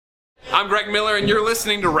I'm Greg Miller, and you're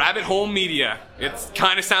listening to Rabbit Hole Media. It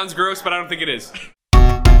kind of sounds gross, but I don't think it is.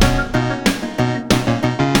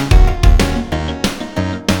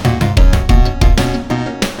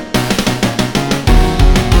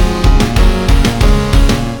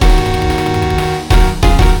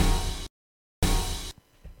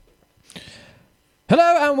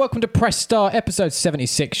 Hello and welcome to Press Start, episode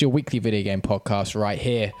 76, your weekly video game podcast right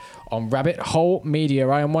here on Rabbit Hole Media.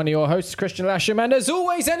 I am one of your hosts, Christian Lasham, and as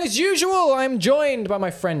always and as usual, I'm joined by my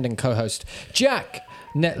friend and co-host, Jack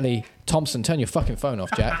Netley Thompson. Turn your fucking phone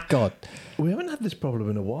off, Jack. God. We haven't had this problem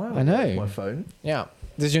in a while. I know. With my phone. Yeah.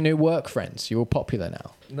 This is your new work friends. You're all popular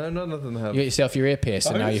now. No, none of them have. You got yourself your ear pierced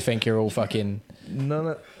and now you think you're all fucking...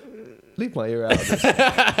 Leave my ear out of this.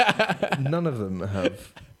 None of them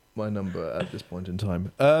have my number at this point in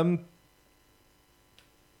time.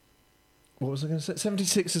 What was I going to say?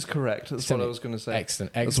 76 is correct. That's what I was going to say.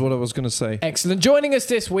 Excellent. That's what I was going to say. Excellent. Joining us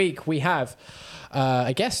this week, we have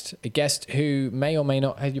a guest who may or may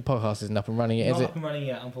not have your podcast isn't up and running. Not up and running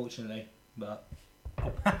yet, unfortunately. But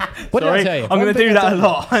what did I tell you? I'm going to do that a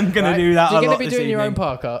lot. I'm going to do that a lot. You're going to be doing your own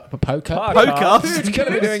podcast. You're going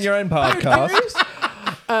to be doing your own podcast.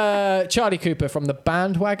 Charlie Cooper from The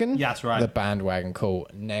Bandwagon. Yeah, that's right. The Bandwagon, cool.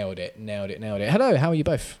 Nailed it. Hello, how are you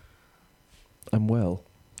both? I'm well.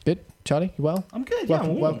 Good. Charlie, you well? I'm good,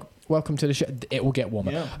 Welcome to the show. It will get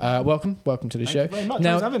warmer. Yeah. Welcome to the show. Thank you very much.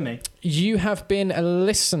 Now, Thanks for having me. you have been a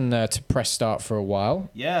listener to Press Start for a while.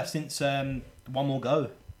 Yeah, since One More Go.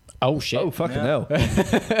 Oh, shit. Oh, fucking hell.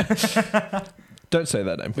 Don't say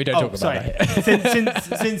that name. We don't talk about that. since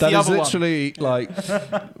That the is other literally like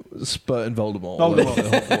spurting Voldemort.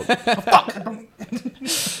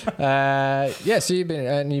 So you've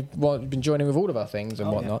been joining with all of our things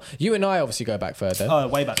and whatnot. Yeah. You and I obviously go back further. Oh,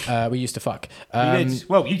 way back. We used to fuck. We did.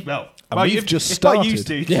 We've just if started. By used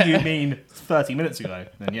to, do you mean 30 minutes ago?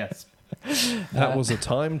 Then yes. That was a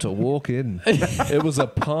time to walk in. It was a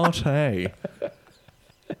part A.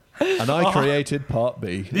 And I created part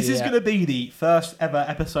B. This is going to be the first ever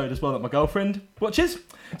episode as well that my girlfriend watches.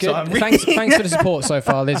 Good. So thanks for the support so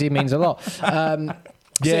far, Lizzie. It means a lot.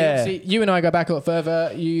 See, you and I go back a lot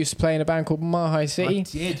further. You used to play in a band called Mahai City,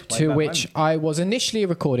 to which I was initially a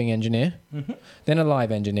recording engineer, then a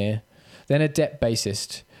live engineer, then a dep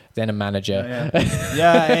bassist, then a manager.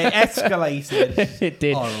 Yeah, it escalated. It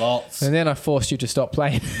did. A lot. And then I forced you to stop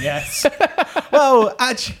playing. Yes. Well,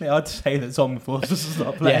 actually, I'd say that Tom forced us to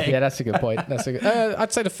stop playing. Yeah, that's a good point.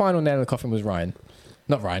 I'd say the final nail in the coffin was Ryan.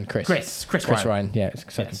 Not Ryan, Chris. Chris Ryan. Yeah, it's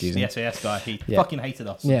so confusing. Yes, yes, guy. He fucking hated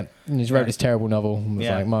us. Yeah, and he wrote this terrible novel and was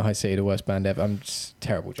like, Mahai City, the worst band ever.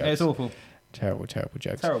 Terrible jokes. It's awful. Terrible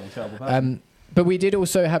jokes. Terrible person. But we do have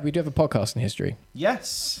a podcast in history.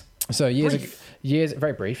 Yes. So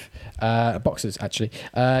very brief. Boxers, actually.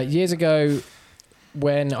 Years ago,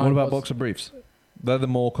 when What about boxer briefs? They're the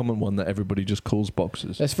more common one that everybody just calls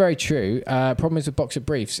boxers. That's very true. Problem is with boxer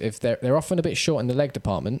briefs, if they're often a bit short in the leg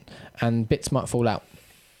department, and bits might fall out.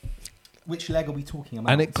 Which leg are we talking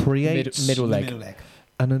about? And it creates middle leg.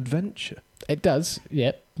 An adventure. It does.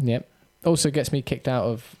 Yep. Also gets me kicked out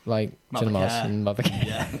of cinemas and Mother Care.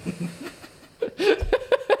 Yeah.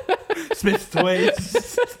 Smith's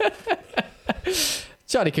Toys.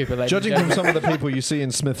 Charlie Cooper, ladies. Judging from some of the people you see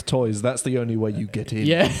in Smith Toys, that's the only way you get in.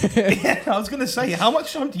 Yeah. I was going to say, how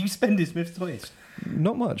much time do you spend in Smith's Toys?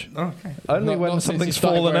 Not much. Okay. Only when something's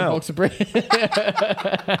fallen out.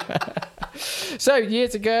 So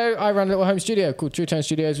years ago, I ran a little home studio called True Tone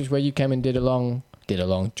Studios, which is where you came and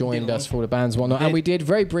joined us for all the bands and whatnot. And we did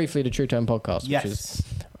very briefly the True Tone podcast, which is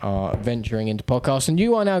venturing into podcasts. And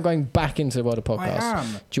you are now going back into the world of podcasts. I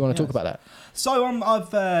am. Do you want to talk about that? So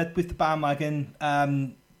I've with the Bandwagon,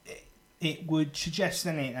 it would suggest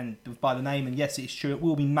and by the name, and yes, it's true, it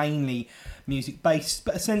will be mainly music based,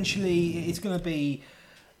 but essentially it's going to be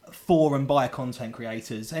for and by content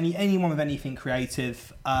creators. Anyone with anything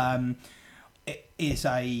creative,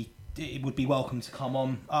 it would be welcome to come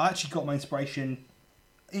on. I actually got my inspiration,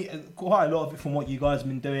 quite a lot of it from what you guys have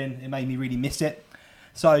been doing. It made me really miss it.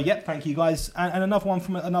 So thank you guys. And another one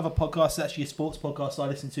from another podcast, actually a sports podcast I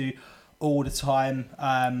listen to all the time.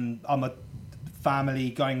 I'm a family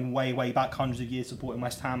going way back, hundreds of years, supporting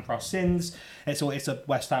West Ham for our sins. It's a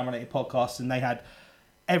West Ham related podcast, and they had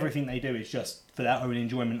everything they do is just for their own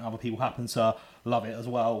enjoyment. Other people happen to love it as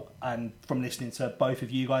well. And from listening to both of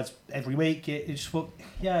you guys every week, it's thought,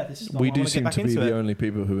 this is. We do seem to be the only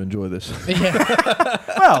people who enjoy this.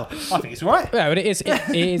 Well, I think it's all right. Yeah, but it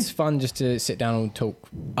is fun just to sit down and talk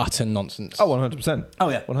utter nonsense. Oh, 100%. Oh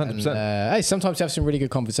yeah, 100%. Hey, sometimes have some really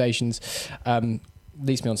good conversations.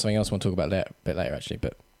 Leads me on something else I want to talk about a bit later, actually.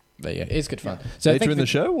 But There you go. It's good fun. So Later in the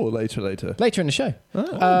show or later? Later in the show.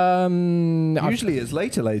 Oh. Usually it's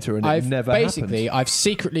later, and it never happens. I've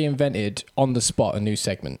secretly invented on the spot a new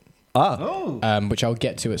segment. Which I'll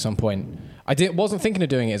get to at some point. Wasn't thinking of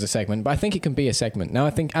doing it as a segment, but I think it can be a segment. Now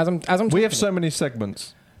I think as I'm we have so many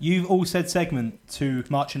segments. You've all said segment too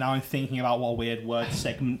much, and now I'm thinking about what a weird word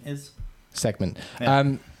segment is. Segment.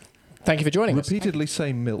 Yeah. Thank you for joining us. Repeatedly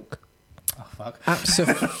say milk. Oh fuck.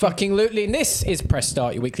 Absolutely. And this is Press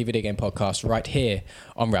Start, your weekly video game podcast, right here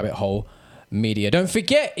on Rabbit Hole Media. Don't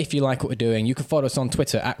forget, if you like what we're doing, you can follow us on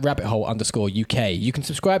Twitter at rabbithole_UK. You can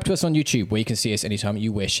subscribe to us on YouTube, where you can see us anytime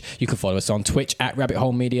you wish. You can follow us on Twitch at Rabbit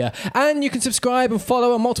Hole Media, and you can subscribe and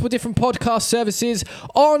follow on multiple different podcast services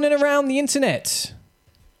on and around the internet.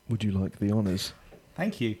 Would you like the honours?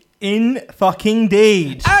 Thank you. In fucking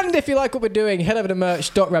deed. And if you like what we're doing, head over to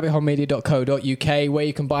merch.rabbitholemedia.co.uk, where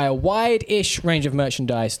you can buy a wide-ish range of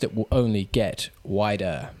merchandise that will only get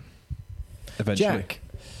wider. Eventually. Jack,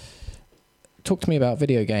 talk to me about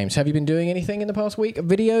video games. Have you been doing anything in the past week,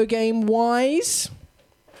 video game-wise?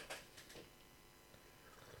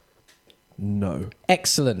 No.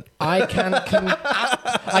 Excellent. I can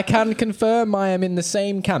confirm I am in the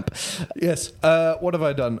same camp. Yes. What have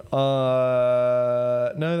I done?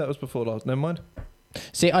 No, that was before last. Never mind.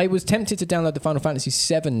 See, I was tempted to download the Final Fantasy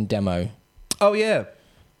VII demo. Oh, yeah.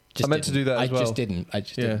 Just I meant to do that as well. I just didn't.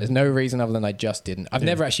 There's no reason other than I just didn't. I've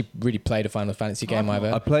never actually really played a Final Fantasy game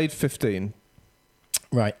either. I played 15.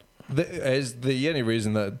 Right. The only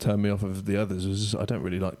reason that turned me off of the others was I don't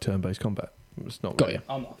really like turn-based combat. It's not really,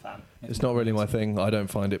 I'm not a fan. It's not really my thing. I don't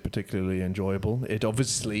find it particularly enjoyable. It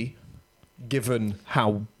obviously, given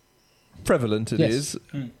how prevalent it is,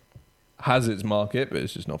 has its market, but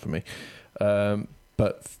it's just not for me.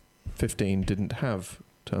 But 15 didn't have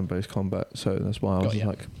turn-based combat, so that's why I was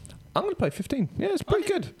like, I'm going to play 15. Yeah, it's pretty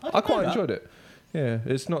good. I quite enjoyed it. Yeah,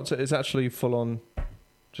 it's not. It's actually full-on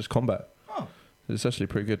just combat. Oh. It's actually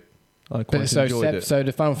pretty good. I quite enjoyed it. So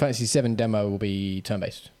the Final Fantasy VII demo will be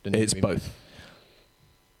turn-based? It's both.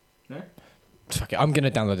 No? Fuck it. I'm going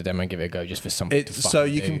to download the demo and give it a go just for something to So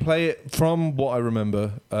you can play it, from what I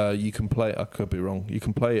remember, you can play, I could be wrong, you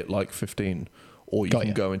can play it like 15, or you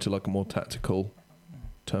can go into like a more tactical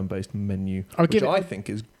turn-based menu, which I think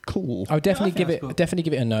is cool. I would definitely give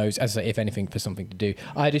it a nose, as if anything, for something to do.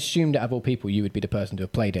 I'd assumed that of all people you would be the person to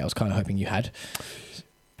have played it. I was kind of hoping you had.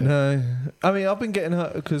 No, I mean I've been getting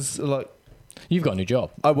hurt because like you've got a new job.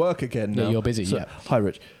 I work again now. Yeah, you're busy. So, yeah. Hi,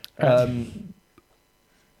 Rich.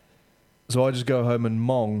 So I just go home and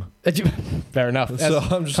mong. Fair enough.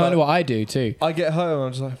 That's I'm just kind of what I do too. I get home and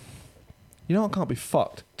I'm just like, I can't be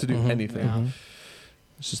fucked to do anything. Mm-hmm.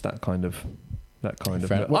 It's just that kind of.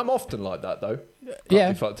 I'm often like that though.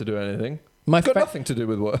 Can't be fucked to do anything. Got nothing to do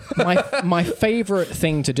with work. my favourite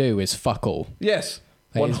thing to do is fuck all. Yes.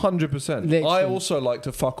 100%. I also like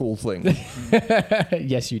to fuck all things.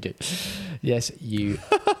 Yes, you do. Yes, you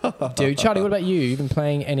do. Charlie, what about you? You've been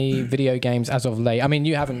playing any video games as of late? I mean,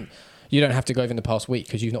 you don't have to go over in the past week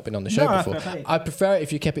because you've not been on the show before. I prefer it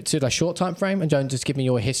if you kept it to a short time frame and don't just give me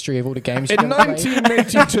your history of all the games. In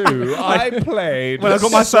 1982, I played. When I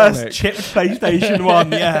got my first chipped PlayStation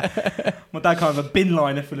 1, yeah. My dad kind of a bin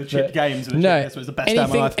liner full of chipped games. So it was the best day of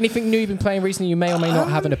my life. Anything new you've been playing recently you may or may not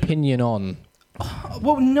have an opinion on?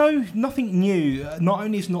 Well, no, nothing new. Not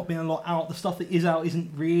only has not been a lot out, the stuff that is out isn't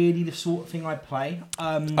really the sort of thing I play.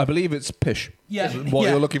 I believe it's pish. Yeah. What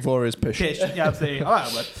you're looking for is pish. Pish, yeah, absolutely. I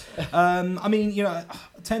like that word. I mean,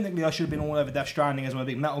 technically I should have been all over Death Stranding as I'm a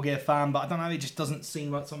big Metal Gear fan, but I don't know, it just doesn't seem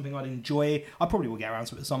like something I'd enjoy. I probably will get around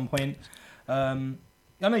to it at some point. I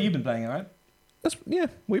know you've been playing it, right?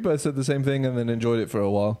 We both said the same thing and then enjoyed it for a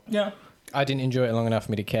while. Yeah. I didn't enjoy it long enough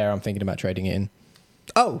for me to care. I'm thinking about trading it in.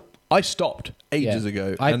 Oh, I stopped ages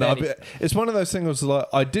ago. It's one of those things like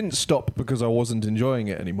I didn't stop because I wasn't enjoying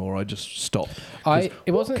it anymore. I just stopped.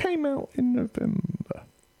 It came out in November.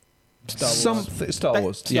 Star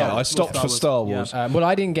Wars. Yeah, I stopped for Star Wars. Yeah. Well,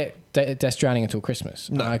 I didn't get Death Stranding until Christmas.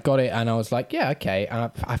 No. And I got it and I was like, yeah, okay. And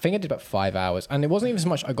I think I did about 5 hours. And it wasn't even so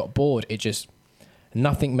much I got bored. It just,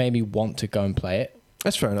 nothing made me want to go and play it.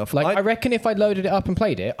 That's fair enough. I reckon if I loaded it up and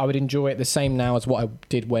played it, I would enjoy it the same now as what I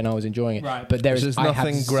did when I was enjoing it. Right. But I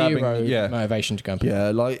have zero motivation to go and play it. Yeah,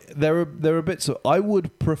 like there are bits of, I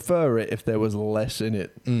would prefer it if there was less in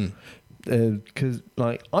it. Because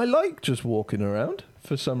I like just walking around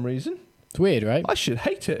for some reason. It's weird, right? I should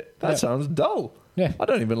hate it. That sounds dull. Yeah. I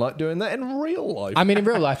don't even like doing that in real life. I mean, in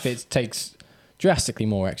real life, it takes drastically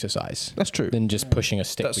more exercise. That's true. Than just pushing a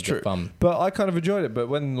stick with your thumb. But I kind of enjoyed it. But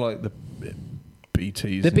when the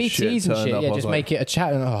BTs and shit, just make it a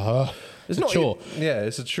chat. And, it's not a chore. Yeah,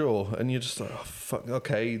 it's a chore. And you're just like, oh, fuck,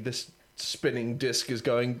 okay, this spinning disc is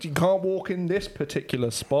going, you can't walk in this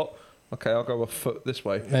particular spot. Okay, I'll go a foot this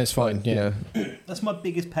way. That's fine. Yeah. That's my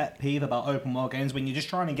biggest pet peeve about open world games, when you're just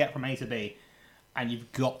trying to get from A to B and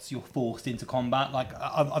you're forced into combat. Like,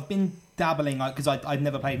 I've been dabbling, because I'd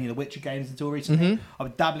never played any of the Witcher games until recently. I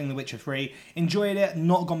was dabbling in the Witcher 3, enjoyed it,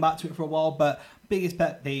 not gone back to it for a while, but biggest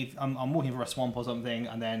pet peeve, I'm walking through a swamp or something,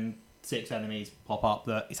 and then 6 enemies pop up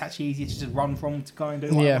that it's actually easier to just run from to go and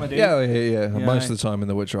do what I want to do. Yeah. Most of the time in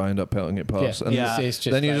The Witcher, I end up pelting it past. Yeah. And It's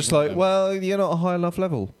just then you're just like, well, you're not a high enough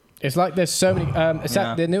level. It's like there's so many.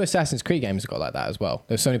 The new Assassin's Creed games have got like that as well.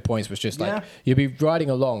 There's so many points where it's just like you'll be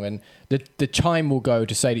riding along and the chime will go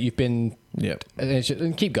to say that you've been. Yeah.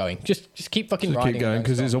 And keep going. Just keep fucking riding. Keep going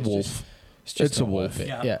because it's a wolf. It's a not wolf. worth it.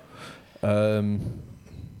 Yeah. I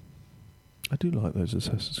do like those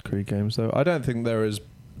Assassin's Creed games, though. I don't think there is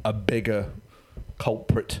a bigger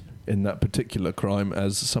culprit in that particular crime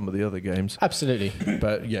as some of the other games. Absolutely.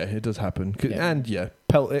 But yeah, it does happen. Yeah. And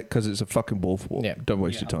pelt it because it's a fucking wolf. Yeah. Don't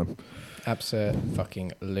waste your time.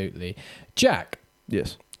 Absolutely. Jack,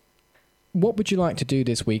 Yes. what would you like to do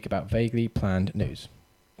this week about vaguely planned news?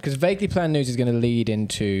 Because vaguely planned news is going to lead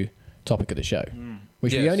into topic of the show,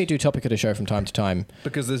 which we Yes. only do topic of the show from time to time.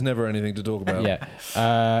 Because there's never anything to talk about.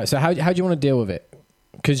 Yeah. So how do you want to deal with it?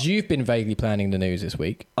 Because you've been vaguely planning the news this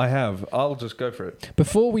week. I have. I'll just go for it.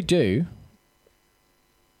 Before we do...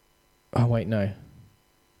 Oh, wait, no.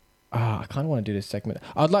 I kind of want to do this segment.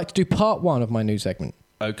 I'd like to do part 1 of my news segment,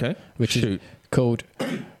 Okay. which is Shoot. called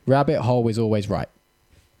Rabbit Hole is Always Right.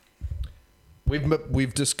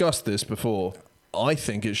 We've discussed this before. I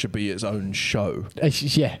think it should be its own show.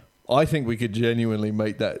 Yeah. I think we could genuinely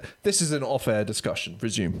make that. This is an off-air discussion.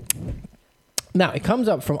 Resume. Now, it comes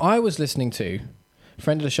up from... I was listening to a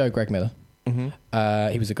friend of the show, Greg Miller.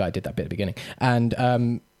 He was the guy who did that bit at the beginning.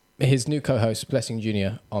 And his new co-host, Blessing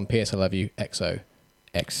Jr. on PS I Love You, XO.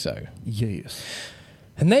 Yes.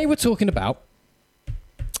 And they were talking about...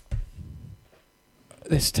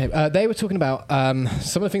 This tape. They were talking about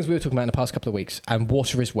some of the things we were talking about in the past couple of weeks, and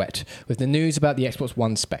water is wet, with the news about the Xbox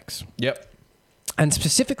One specs. Yep. And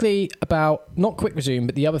specifically about, not quick resume,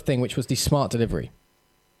 but the other thing, which was the smart delivery.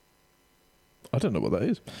 I don't know what that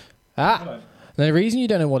is. Now, the reason you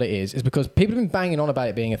don't know what it is because people have been banging on about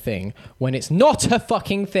it being a thing when it's not a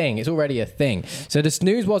fucking thing. It's already a thing. So this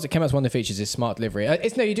news was, it came out as one of the features is smart delivery.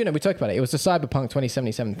 You do know, we talked about it. It was the Cyberpunk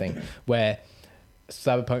 2077 thing where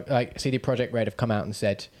Cyberpunk, like CD Projekt Red have come out and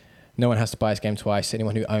said no one has to buy this game twice.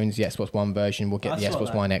 Anyone who owns the Xbox One version will get the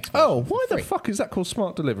Xbox One X version. Oh, why for the free. fuck is that called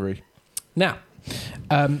smart delivery? Now,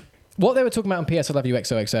 what they were talking about on PS I Love You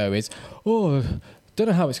XOXO is, don't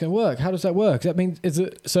know how it's going to work. How does that work? That means is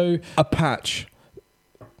it so? A patch.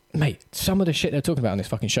 Mate, some of the shit they're talking about on this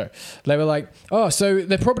fucking show. They were like, so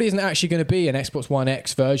there probably isn't actually going to be an Xbox One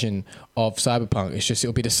X version of Cyberpunk. It's just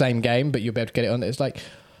it'll be the same game, but you'll be able to get it on. It's like,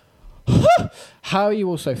 how are you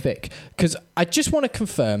all so thick? Because I just want to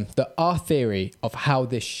confirm that our theory of how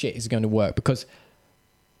this shit is going to work, because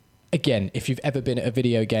again, if you've ever been at a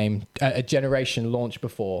video game, a generation launch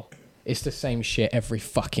before, it's the same shit every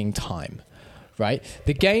fucking time, right?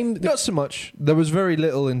 The game... Not so much. There was very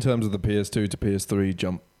little in terms of the PS2 to PS3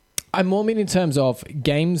 jump. I more mean in terms of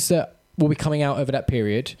games that will be coming out over that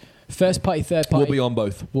period. First party, third party... Will be on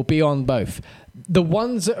both. Will be on both. The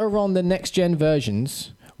ones that are on the next gen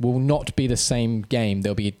versions will not be the same game.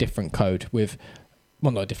 There'll be a different code with...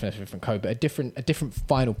 Well, not a different code, but a different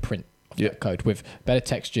final print of that code with better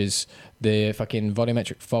textures, the fucking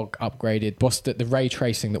volumetric fog upgraded, the ray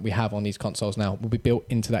tracing that we have on these consoles now will be built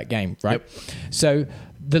into that game, right? Yep. So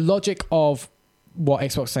the logic of what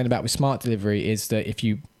Xbox is saying about with smart delivery is that if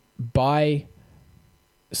you buy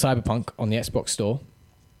Cyberpunk on the Xbox store,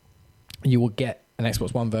 you will get an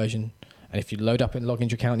Xbox One version, and if you load up and log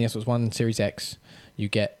into your account on the Xbox One Series X, you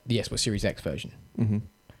get the Xbox Series X version. Mm-hmm.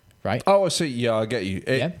 Right? Oh, I see. Yeah, I get you.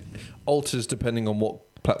 It alters depending on what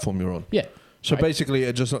platform you're on. Yeah. So basically,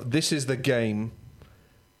 it just this is the game.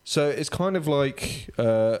 So it's kind of like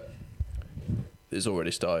it's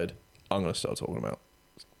already started. I'm going to start talking about.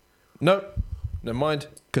 No, never mind,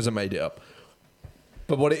 because I made it up.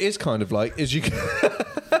 But what it is kind of like is you can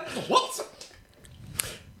what?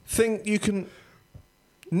 You can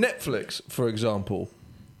Netflix, for example.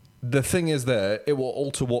 The thing is there, it will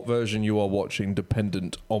alter what version you are watching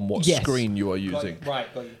dependent on what screen you are using. Right.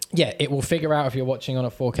 Yeah, it will figure out if you're watching on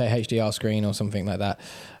a 4K HDR screen or something like that.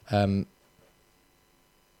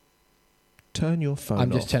 Turn your phone off.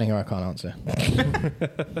 I'm just telling her I can't answer.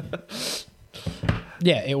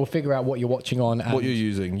 Yeah, it will figure out what you're watching on and what you're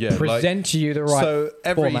using. Yeah, present to you the right. So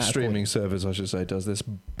every format streaming service, I should say, does this.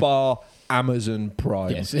 Bar Amazon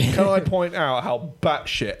Prime. Yes. Can I point out how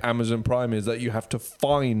batshit Amazon Prime is that you have to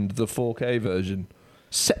find the 4K version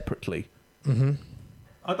separately? Mm-hmm.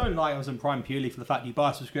 I don't like Amazon Prime purely for the fact you buy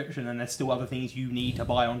a subscription and there's still other things you need to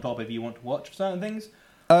buy on top if you want to watch certain things.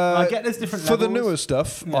 I get there's different for levels. the newer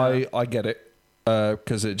stuff. Yeah. I get it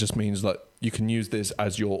because it just means that you can use this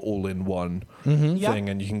as your all-in-one Mm-hmm. thing,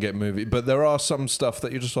 and you can get movie. But there are some stuff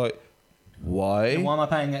that you're just like, why? Why am I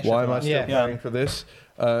paying extra? Why am for I that? still paying for this?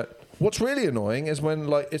 What's really annoying is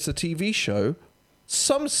when it's a TV show.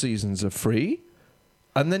 Some seasons are free,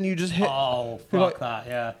 and then you just hit. Oh, You're fuck like, that,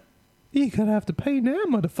 yeah. You're gonna have to pay now,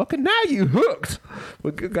 motherfucker. Now you hooked.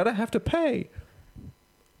 We're gonna have to pay.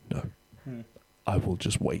 No, I will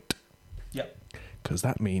just wait. Yep. Because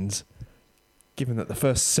that means, given that the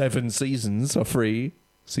first 7 seasons are free,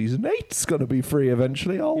 season 8's going to be free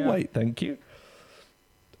eventually. I'll wait, thank you.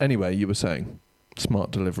 Anyway, you were saying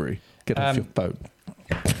smart delivery. Get off your phone.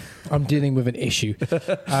 I'm dealing with an issue.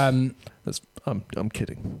 I'm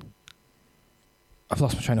kidding. I've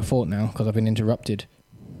lost my train of thought now because I've been interrupted.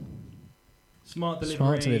 Smart delivery.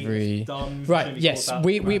 Smart delivery. It's dumb, Right, shouldn't be yes, thought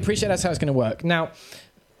about. we appreciate that's how it's going to work. Now,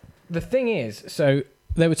 the thing is, so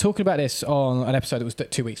they were talking about this on an episode that was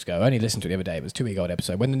 2 weeks ago. I only listened to it the other day. It was a 2-week-old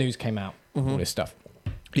episode when the news came out, all this stuff.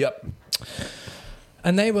 Yep.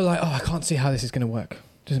 And they were like, oh, I can't see how this is going to work.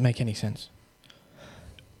 Doesn't make any sense.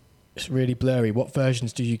 It's really blurry. What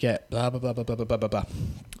versions do you get? Blah, blah, blah, blah, blah, blah, blah, blah.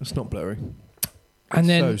 It's not blurry. And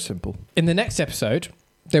then So simple. in the next episode,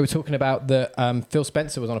 they were talking about that Phil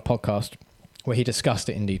Spencer was on a podcast where he discussed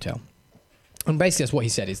it in detail. And basically that's what he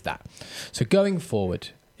said is that. So going forward,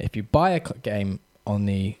 if you buy a game on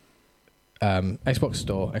the Xbox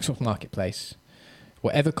Store, Xbox Marketplace,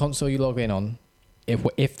 whatever console you log in on,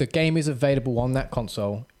 if the game is available on that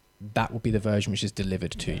console, that will be the version which is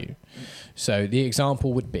delivered to you. So the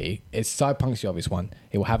example would be, it's Cyberpunk's the obvious one.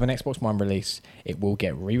 It will have an Xbox One release. It will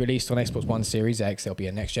get re-released on Xbox One Series X. There'll be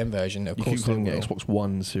a next-gen version. Of You course, keep calling there it will. Xbox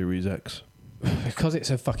One Series X. Because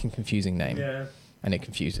it's a fucking confusing name. Yeah. And it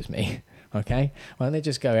confuses me. Okay? Why don't they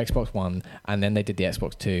just go Xbox One, and then they did the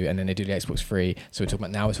Xbox 2, and then they do the Xbox 3, so we're talking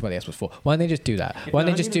about now it's about the Xbox 4. Why don't they just do that? Why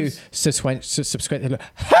don't they just do subscribe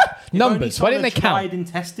numbers? Why didn't they count? Tried and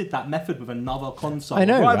tested that method with another console. I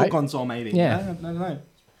know, rival right? console maybe. Yeah. I don't know.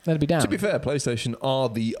 That'd be down. To be fair, PlayStation are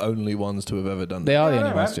the only ones to have ever done They that. are the Yeah,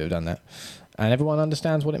 only right. ones to have done that. And everyone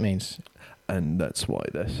understands what it means. And that's why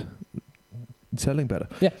they're selling better.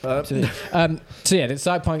 Yeah, absolutely. So yeah, the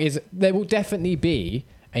Cyberpunk is, there will definitely be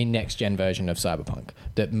a next-gen version of Cyberpunk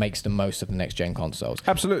that makes the most of the next-gen consoles.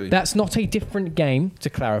 Absolutely. That's not a different game, to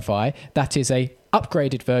clarify. That is a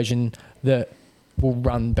upgraded version that will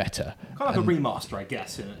run better. Kind of like a remaster, I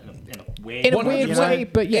guess, in a weird In a 100%. weird way,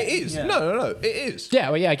 but yeah. It is. Yeah. No, it is. Yeah,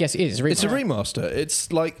 well, yeah, I guess it is. It's a remaster.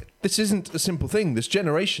 It's like, this isn't a simple thing. This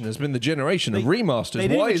generation has been the generation of They remasters.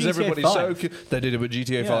 did it Why with is GTA everybody 5. so... They did it with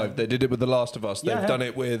GTA 5. They did it with The Last of Us. They've Yeah. done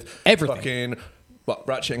it with Everything. fucking... Well,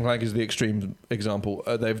 Ratchet and Clank is the extreme example.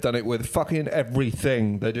 They've done it with fucking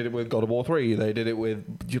everything. They did it with God of War 3. They did it with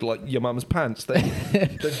your mum's pants.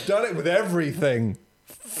 They've done it with everything.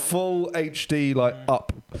 Full HD,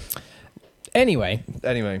 up. Anyway,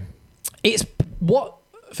 Anyway, what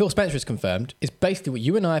Phil Spencer has confirmed is basically what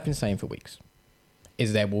you and I have been saying for weeks,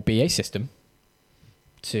 is there will be a system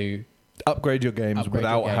to... upgrade your games Upgrade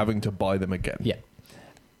your without game. having to buy them again. Yeah.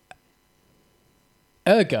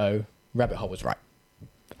 Ergo, Rabbit Hole was right.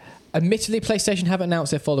 Admittedly, PlayStation haven't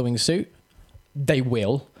announced they're following suit. They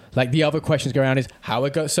will. Like, the other questions go around is, how are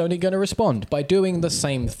Sony going to respond? By doing the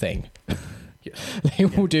same thing. They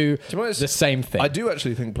will do To be honest, the same thing. I do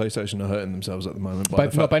actually think PlayStation are hurting themselves at the moment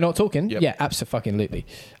by not talking? Yep. Yeah, absolutely.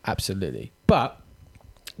 Absolutely. But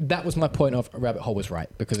that was my point of Rabbit Hole was right.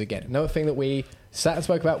 Because, again, another thing that we sat and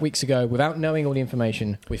spoke about weeks ago, without knowing all the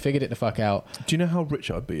information, we figured it the fuck out. Do you know how rich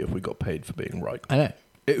I'd be if we got paid for being right? I know.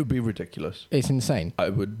 It would be ridiculous. It's insane. I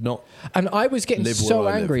would not. And I was getting Live so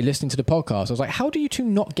where I angry listening to the podcast. I was like, how do you two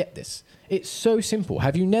not get this? It's so simple.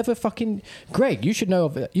 Have you never fucking... Greg, you should know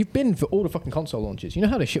of it. You've been for all the fucking console launches. You know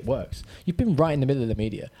how this shit works. You've been right in the middle of the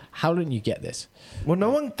media. How didn't you get this? Well,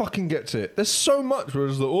 no one fucking gets it. There's so much where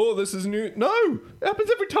it's like, oh, this is new. No! It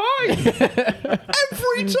happens every time!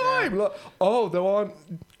 Every time! Like, oh, there aren't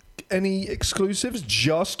any exclusives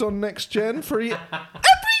just on next gen free.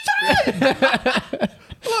 Every time!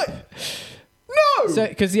 Like, no! So,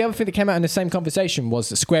 because the other thing that came out in the same conversation was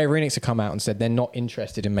that Square Enix had come out and said they're not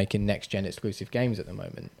interested in making next-gen exclusive games at the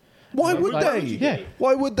moment. Why would Like, they? yeah.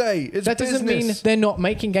 Why would they? It's That doesn't mean business. they're not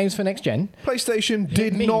making games for next gen. PlayStation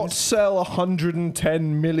did means- not sell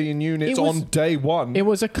 110 million units It was- on day one. It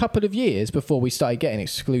was a couple of years before we started getting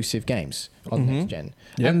exclusive games on next gen.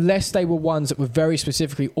 Yep. Unless they were ones that were very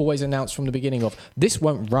specifically always announced from the beginning of, this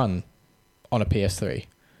won't run on a PS3.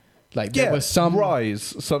 Like, there was some... Rise,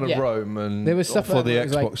 Son of Yeah. Rome, and There was stuff for like the that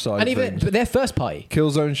Xbox was like, side. and even things. but their first party,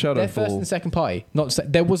 Killzone their first Shadowfall. and second party.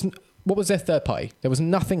 There wasn't. What was their third party? There was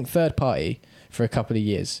nothing third party for a couple of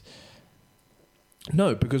years.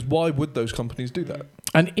 No, because why would those companies do that?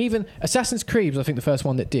 And even Assassin's Creed was, I think, the first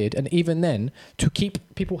one that did. And even then, to keep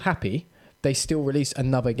people happy, they still released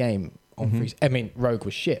another game on free. I mean, Rogue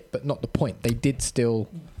was shit, but not the point. They did still.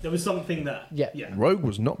 There was something that. Yeah. Rogue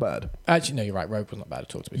was not bad. Actually, no, you're right. Rogue was not bad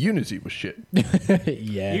at all. To be Unity was shit.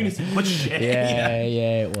 yeah. Unity was shit.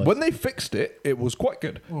 Yeah, it was. When they fixed it, it was quite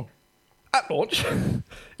good. At launch,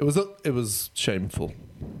 it was shameful.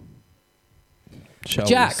 Shall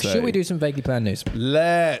Jack, say. should we do some vaguely planned news?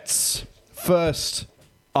 Let's. First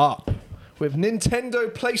up, with Nintendo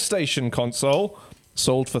PlayStation console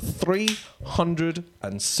sold for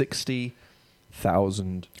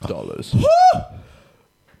 $360,000.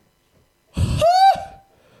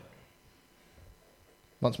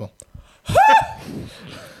 Once more.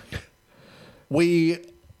 We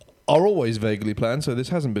are always vaguely planned, so this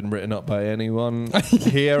hasn't been written up by anyone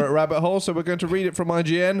here at Rabbit Hole, so we're going to read it from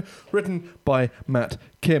IGN, written by Matt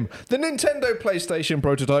Kim. The Nintendo PlayStation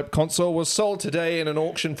prototype console was sold today in an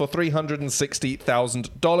auction for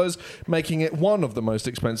 $360,000, making it one of the most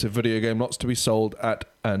expensive video game lots to be sold at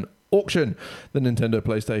an auction. The Nintendo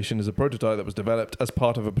PlayStation is a prototype that was developed as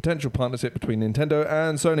part of a potential partnership between Nintendo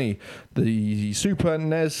and Sony. The Super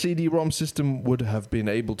NES CD-ROM system would have been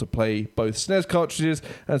able to play both SNES cartridges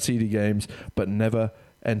and CD games, but never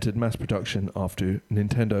entered mass production after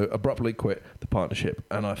Nintendo abruptly quit the partnership.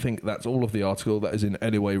 And I think that's all of the article that is in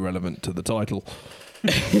any way relevant to the title.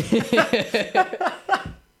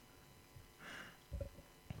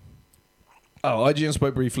 Oh, IGN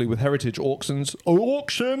spoke briefly with Heritage Auctions,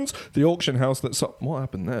 the auction house that sold... What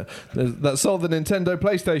happened there? That sold the Nintendo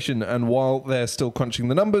PlayStation, and while they're still crunching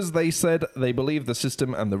the numbers, they said they believe the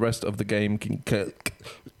system and the rest of the gaming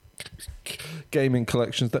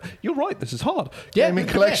collections that... You're right, this is hard. Yeah, Gaming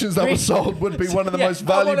collections that were sold would be one of the most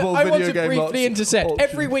valuable I video want to game lots. briefly intercept. auctions.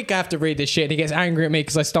 Every week I have to read this shit and he gets angry at me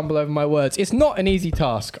because I stumble over my words. It's not an easy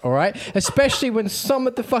task, all right? Especially when some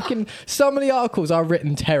of the articles are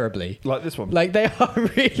written terribly. Like this one. Like, they are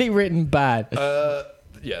really written bad.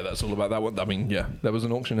 Yeah, that's all about that one. I mean, yeah, there was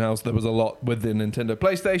an auction house. There was a lot with the Nintendo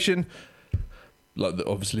PlayStation. Like,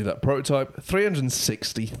 obviously, that prototype.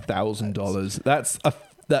 $360,000.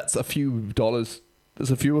 That's a few dollars. There's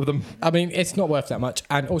a few of them. I mean, it's not worth that much.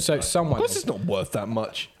 And also, Of someone... course, it's not worth that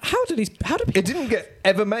much. How do people... It didn't get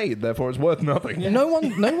ever made, therefore it's worth nothing. No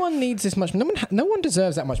one needs this much... No one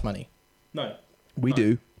deserves that much money. No. We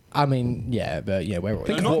do. I mean, yeah, but yeah, we're all...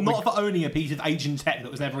 No, not for owning a piece of aging tech that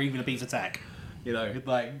was never even a piece of tech. You know,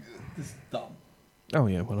 like, it's dumb. Oh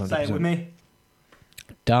yeah, 100%. Say it with me.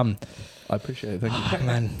 Dumb. I appreciate it. Thank you. Oh,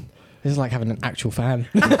 man. This is like having an actual fan.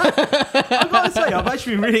 I've got to say, I've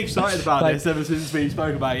actually been really excited about Like- this ever since we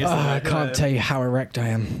spoke about it yesterday. I can't tell you how erect I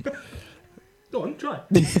am. Go on, try.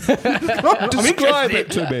 Describe it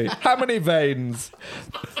to me. How many veins?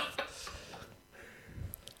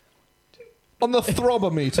 On the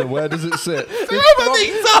throbometer, where does it sit?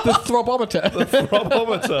 The throbometer.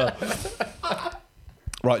 Throbometer.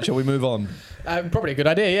 Right, shall we move on? Probably a good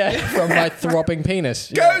idea, yeah. From my throbbing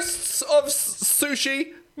penis. Ghosts of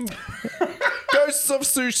Sushi. Ghosts of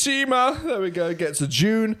Tsushima. There we go. Gets a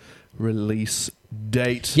June release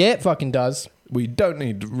date. Yeah, it fucking does. We don't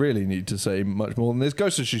really need to say much more than this.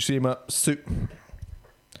 Ghosts of Tsushima.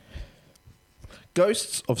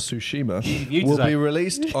 Ghosts of Tsushima You will say. be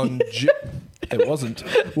released on It wasn't.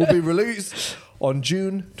 Will be released on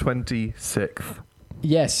June 26th.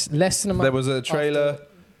 Yes, less than a month. There was a trailer.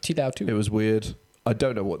 Tidal 2. It was weird. I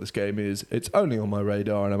don't know what this game is. It's only on my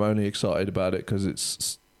radar, and I'm only excited about it because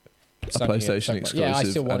it's a PlayStation exclusive. Yeah, I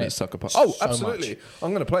still want and it it's Sucker Punch. Oh, so absolutely! much.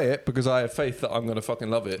 I'm going to play it because I have faith that I'm going to fucking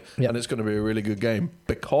love it, Yep. and it's going to be a really good game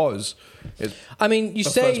because it's I mean, you a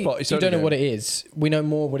say first-party you Sony don't know game. what it is. We know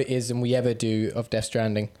more what it is than we ever do of Death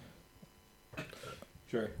Stranding.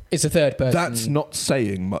 Sure. It's a third person. that's not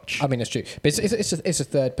saying much. I mean, it's true. But it's a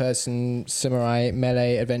third person samurai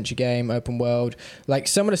melee adventure game, open world. Like,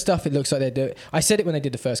 some of the stuff, it looks like they do. I said it when they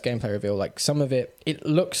did the first gameplay reveal. Like, some of it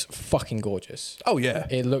looks fucking gorgeous. Oh yeah,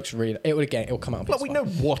 It looks really. It'll come out. On like we PS5. know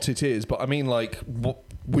what it is, but I mean, like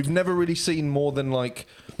we've never really seen more than like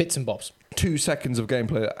bits and bobs. 2 seconds of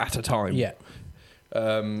gameplay at a time. Yeah.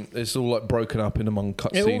 It's all like broken up in among It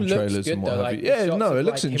all cutscene looks trailers good and what though. have Like, you. the Yeah, shots no, of, it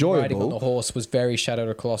looks like, him riding on enjoyable. the horse was very Shadow of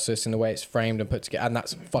the Colossus in the way it's framed and put together, and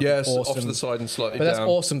that's fucking Yes, awesome. off to the side and slightly But down. that's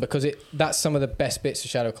awesome because that's some of the best bits of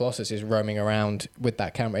Shadow of the Colossus is roaming around with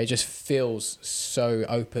that camera. It just feels so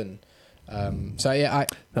open. So yeah,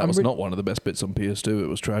 That was not one of the best bits on PS2. It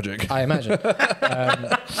was tragic. I imagine.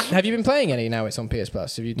 Have you been playing any now? It's on PS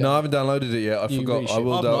Plus. Have you done? No, I haven't downloaded it yet. I You forgot. really I should.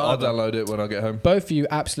 will. I've not I'll either. download it when I get home. Both of you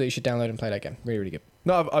absolutely should download and play that game. Really, really good.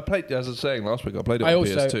 No, I played. As I was saying last week, I played it I on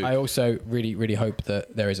also, PS2. I also really, really hope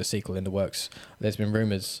that there is a sequel in the works. There's been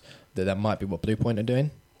rumours that might be what Bluepoint are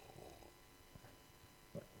doing.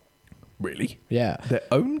 Really? Yeah. Their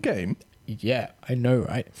own game? Yeah, I know,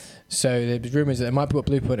 right? So there's rumours that it might be what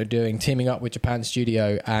Bluepoint are doing, teaming up with Japan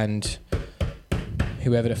Studio and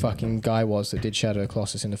whoever the fucking guy was that did Shadow of the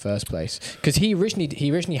Colossus in the first place. Because he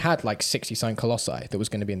originally had like 60 something Colossi that was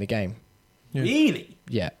going to be in the game. Yeah. Really?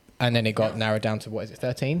 Yeah. And then it got narrowed down to, what is it,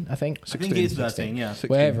 13, I think? I think it is 13, yeah. 16.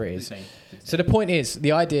 Wherever it is. 16. So the point is,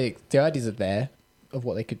 the ideas are there of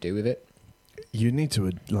what they could do with it. You need to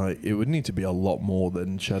it would need to be a lot more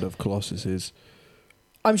than Shadow of Colossus is.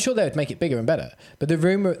 I'm sure they would make it bigger and better. But the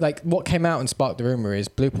rumor, like what came out and sparked the rumor is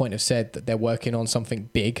Bluepoint have said that they're working on something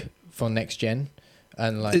big for next gen.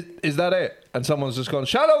 And like, Is that it? And someone's just gone,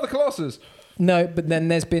 Shadow of the Colossus! no, but then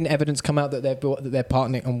there's been evidence come out that they're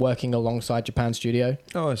partnering and working alongside Japan Studio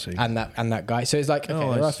Oh, I see. and that guy. So it's like, okay,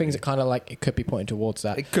 Oh, I there are see. things that kind of like, it could be pointing towards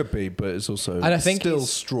that. It could be, but it's also And I think still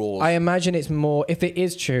it's- straws. I imagine it's more, if it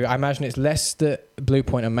is true, I imagine it's less that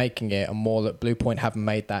Bluepoint are making it and more that Bluepoint have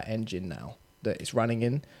made that engine now that it's running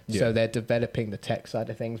in. Yeah. So they're developing the tech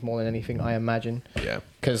side of things more than anything, I imagine. yeah.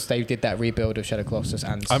 Because they did that rebuild of Shadow Colossus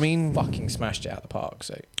and I mean- fucking smashed it out of the park.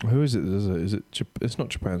 So Who is it? Is it? It's not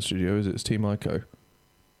Japan Studio, is it? It's Team Ico.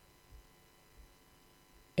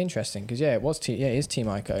 interesting, because yeah, it is Team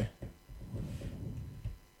Ico.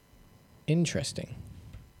 Interesting.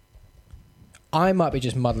 I might be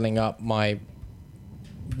just muddling up my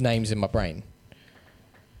names in my brain.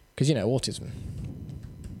 Because, autism.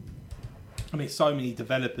 I mean, so many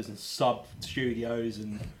developers and sub studios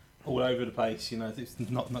and all over the place. It's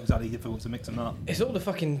not exactly difficult to mix them up. It's all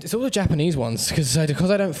the Japanese ones, because I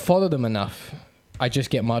don't follow them enough. I just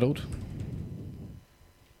get muddled.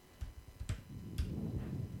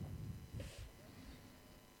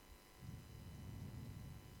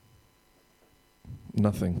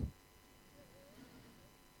 Nothing.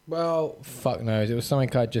 Well, fuck knows. It was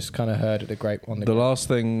something I just kind of heard at the grape on The last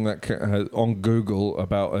thing that on Google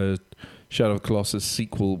about a Shadow of Colossus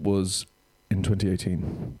sequel was in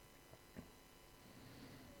 2018.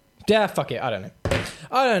 Yeah, fuck it. I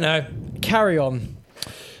don't know. Carry on.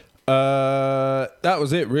 That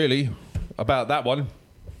was it, really, about that one.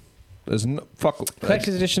 There's no fuck.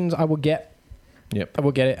 Collector's editions, I will get. Yep. I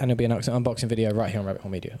will get it, and it'll be an unboxing video right here on Rabbit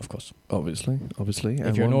Hole Media, of course. Obviously.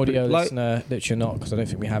 If you're an audio listener, that you're not, because I don't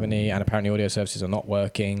think we have any, and apparently audio services are not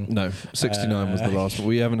working. No, 69 was the last one.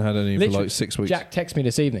 We haven't had any for Literally, like 6 weeks. Jack texted me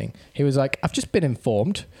this evening. He was like, I've just been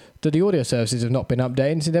informed that the audio services have not been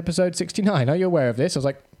updated since episode 69. Are you aware of this? I was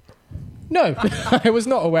like, no, I was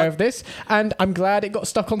not aware of this, and I'm glad it got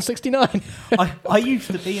stuck on 69. I used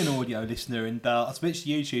to be an audio listener, and I switched to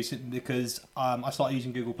YouTube because I started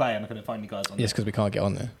using Google Play and I couldn't find you guys on Yes, there. because we can't get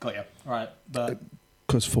on there. Got you. All right. But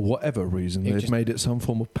Because for whatever reason, It they've just- made it some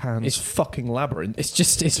form of Pan's It's- fucking labyrinth It's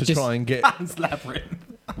just, to try and get Pan's Labyrinth.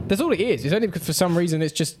 that's all it is. It's only because for some reason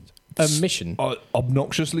it's just a mission.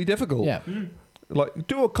 obnoxiously difficult. Yeah. Like,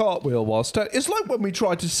 do a cartwheel whilst... It's like when we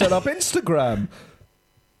tried to set up Instagram.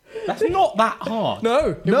 That's not that hard.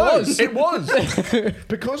 No, it was.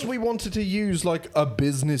 Because we wanted to use like a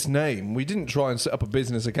business name. We didn't try and set up a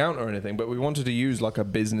business account or anything, but we wanted to use like a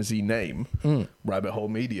businessy name, Rabbit Hole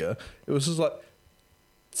Media. It was just like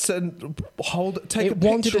take a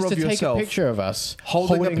wanted picture us of to take yourself, a picture of us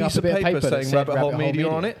holding a piece up of bit paper that saying said Rabbit Hole Media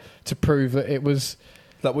on it, to prove that it was.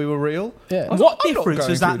 that we were real. Yeah. I was What like, I'm not difference going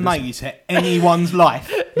has that through this. made to anyone's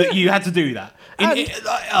life that you had to do that?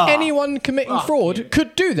 Anyone committing Fuck fraud you.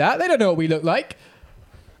 could do that. They don't know what we look like.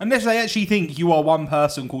 Unless they actually think you are one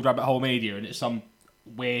person called Rabbit Hole Media and it's some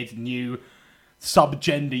weird new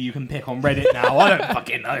subgender you can pick on Reddit now. I don't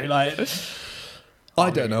fucking know. Like, I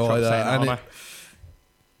don't know Trump's either. saying that, And aren't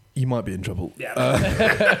you might be in trouble. Yeah.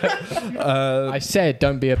 I said,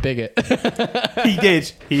 don't be a bigot. He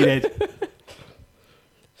did.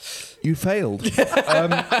 You failed.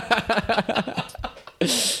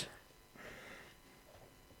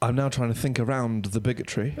 I'm now trying to think around the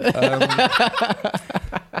bigotry. You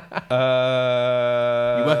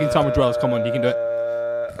work in time with Dwells. Come on, you can do it.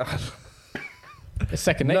 It's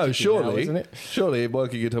second nature. No, to you surely, now, isn't it? surely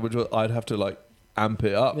working in Tunbridge Wells, I'd have to like amp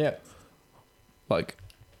it up. Yeah. Like,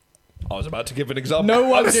 I was about to give an example. No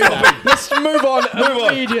one do that. Let's move on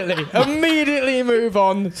on. immediately. Immediately move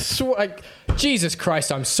on. Jesus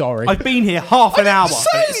Christ, I'm sorry. I've been here half an hour.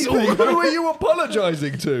 Say, who are you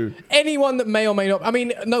apologising to? Anyone that may or may not. I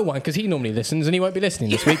mean, no one, because he normally listens and he won't be listening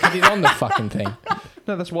this week because he's on the fucking thing.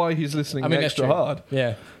 No, that's why he's listening I mean, extra that's true. hard.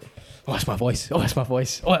 Yeah. Oh, that's my voice. Oh, that's my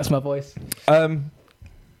voice. Oh, that's my voice.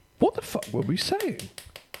 What the fuck were we saying?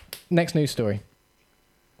 Next news story.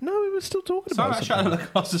 No, we were still talking Sorry about about something. Shannon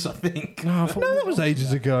Colossus, I think. No, I thought- No, that was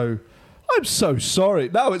ages ago. I'm so sorry.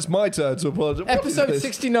 Now it's my turn to apologise. What is Episode this?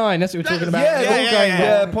 69. That's what we're talking about. Yeah, It's all yeah, going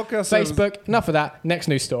yeah. wrong. Podcast service. Facebook. Enough of that. Next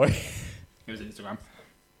news story. It was Instagram.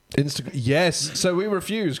 Instagram. Yes. So we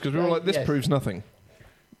refused because we were like, this Yes. proves nothing.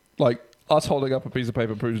 Like, us holding up a piece of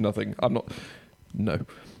paper proves nothing. I'm not. No.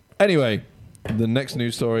 Anyway, the next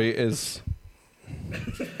news story is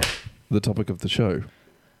the topic of the show.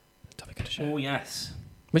 Oh, yes.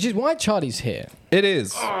 Which is why Charlie's here. It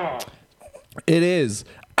is. It is.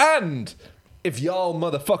 And if y'all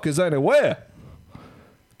motherfuckers ain't aware,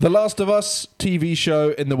 The Last of Us TV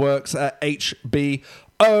show in the works at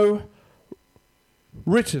HBO,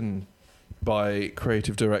 written by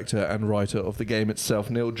creative director and writer of the game itself,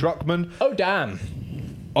 Neil Druckmann, Oh, damn.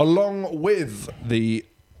 along with the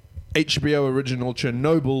HBO original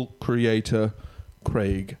Chernobyl creator,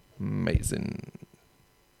 Craig Mazin.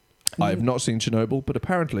 I have not seen Chernobyl, but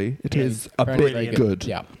apparently it is a Apparently bit very good.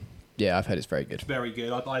 Yeah. Yeah, I've heard it's very good. Very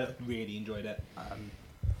good. I really enjoyed it.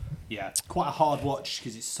 Yeah, it's quite a hard watch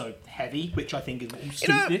because it's so heavy, which I think is what will suit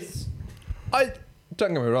know- this.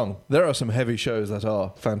 Don't get me wrong, there are some heavy shows that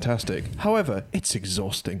are fantastic. However, it's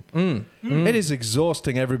exhausting. It is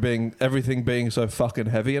exhausting everything being so fucking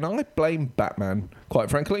heavy, and I blame Batman, quite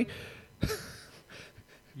frankly.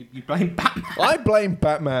 You blame Batman. I blame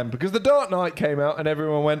Batman because The Dark Knight came out and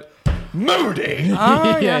everyone went, moody!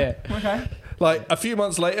 Oh, Yeah. Okay. Like, a few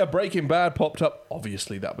months later, Breaking Bad popped up.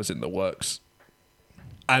 Obviously, that was in the works.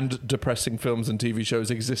 And depressing films and TV shows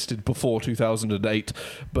existed before 2008.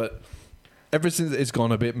 But ever since, it's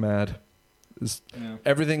gone a bit mad. Yeah.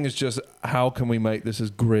 Everything is just, how can we make this as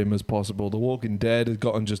grim as possible? The Walking Dead has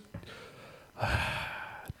gotten just...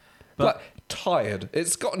 like, tired.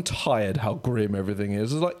 It's gotten tired how grim everything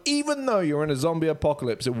is. It's like, even though you're in a zombie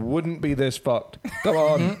apocalypse, it wouldn't be this fucked. Come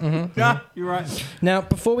on. Yeah, you're right. Now,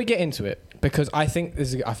 before we get into it, because I think we're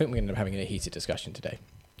going to end up having a heated discussion today.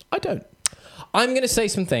 I don't. I'm going to say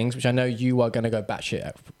some things which I know you are going to go batshit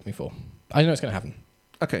at me for. I know it's going to happen.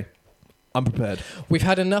 Okay. I'm prepared. We've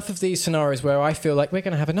had enough of these scenarios where I feel like we're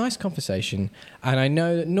going to have a nice conversation, and I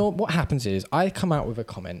know that what happens is I come out with a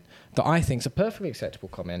comment that I think is a perfectly acceptable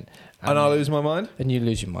comment, And I lose my mind? and you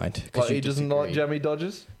lose your mind. 'cause Like, you he doesn't like disagree. Jammy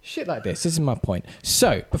Dodgers? Shit like this. This is my point.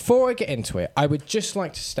 So, before I get into it, I would just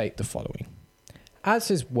like to state the following. As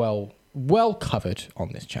is well covered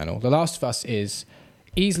on this channel, The Last of Us is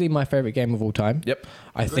easily my favourite game of all time. Yep.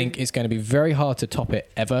 I think it's going to be very hard to top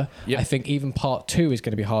it ever. Yep. I think even part 2 is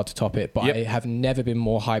going to be hard to top it, but Yep. I have never been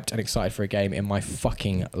more hyped and excited for a game in my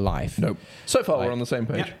fucking life. Nope. So far, Like- we're on the same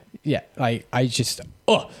page. Yeah,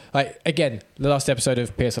 again, the last episode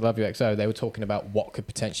of PS I Love You XO, they were talking about what could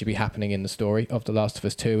potentially be happening in the story of The Last of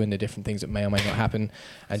Us 2 and the different things that may or may not happen,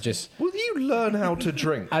 and just Will you learn how to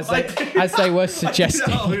drink? as they were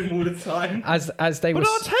suggesting, all the time. as they were But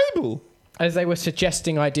our table. as they were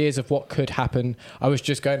suggesting ideas of what could happen, I was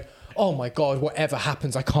just going, oh my god, whatever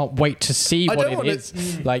happens, I can't wait to see I what don't it wanna-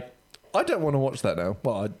 is. Like, I don't want to watch that now.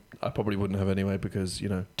 Well, I probably wouldn't have anyway because,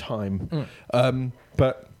 time.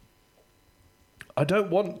 But I don't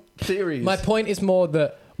want theories. my point is more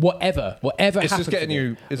that whatever it's happens, just getting with it,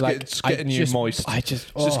 you. It's like, getting you moist. I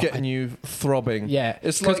just, It's just oh, getting you throbbing. yeah.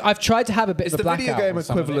 It's Because like I've tried to have a bit it's of a the video blackout game on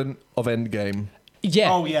some of it. equivalent of Endgame.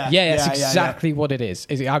 Yeah. Oh, yeah. That's Yeah, yeah, exactly what it is.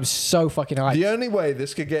 I'm so fucking hyped. The only way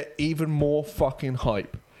this could get even more fucking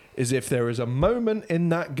hype is if there is a moment in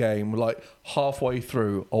that game, like halfway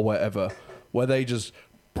through or whatever, where they just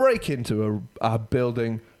break into a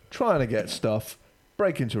building, trying to get stuff,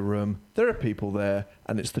 break into a room, there are people there,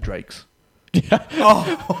 and it's the Drakes.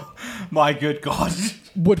 Oh, my good God.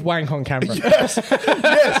 Would wank on camera. Yes,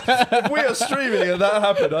 if we are streaming and that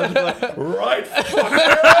happened, I'd be like, right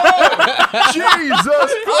fucking Jesus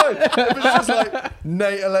Christ. If it's just like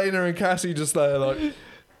Nate, Elena, and Cassie just there, like,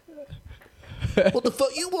 what the fuck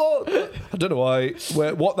you want? I don't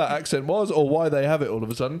know what that accent was or why they have it all of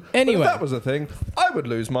a sudden. But Anyway. if that was a thing, I would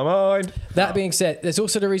lose my mind. That being said, there's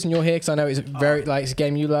also the reason you're here because I know it's it's a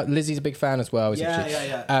game you like. Lizzie's a big fan as well. Isn't she?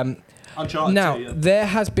 Yeah. Uncharted Now 2, yeah. there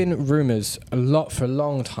has been rumours for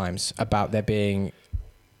long times about there being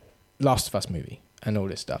Last of Us movie and all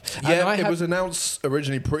this stuff. And Yeah, I it have- was announced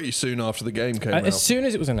originally pretty soon after the game came out. as soon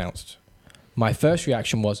as it was announced, my first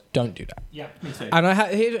reaction was, don't do that. Yeah, me too. And I'm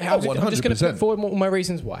just going to 100%. put forward all my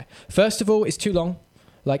reasons why. First of all, it's too long.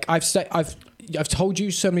 Like I've told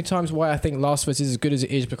you so many times why I think Last of Us is as good as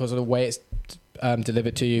it is because of the way it's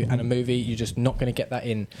delivered to you. And a movie, you're just not going to get that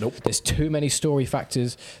in. Nope. There's too many story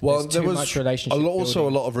factors. Well, There's there too was much relationship also a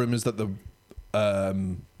building. lot of rumors that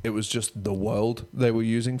it was just the world they were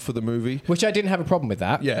using for the movie. Which I didn't have a problem with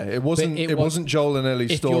that. Yeah, it wasn't. But It wasn't Joel and Ellie's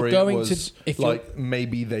if you're story. going It was to- if you're- like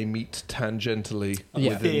maybe they meet tangentially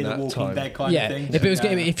Yeah. within Fear the that Walking time. Dead kind Yeah, of thing. if it was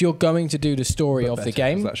if you're going to do the story But of the better, 'cause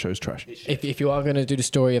game, that show's trash. if you are going to do the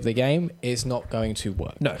story of the game, it's not going to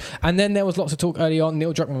work. No. And then there was lots of talk early on.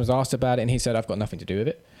 Neil Druckmann was asked about it, and he said, "I've got nothing to do with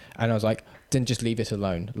it." And I was like, "Then just leave it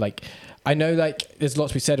alone." Like, I know, like, there's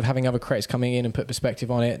lots to be said of having other creators coming in and put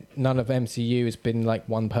perspective on it. None of MCU has been like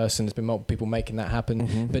one person. There's been multiple people making that happen.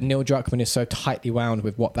 Mm-hmm. But Neil Druckmann is so tightly wound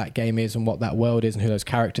with what that game is and what that world is and who those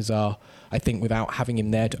characters are. I think without having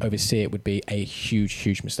him there to oversee it would be a huge,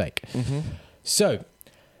 huge mistake. Mm-hmm. So,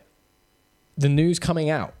 the news coming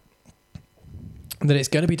out that it's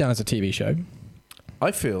going to be done as a TV show.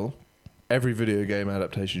 I feel every video game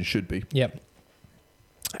adaptation should be. Yep.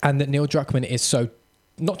 And that Neil Druckmann is so,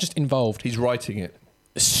 not just involved, He's writing it.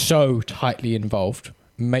 so tightly involved,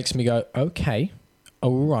 makes me go, okay,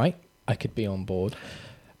 all right, I could be on board.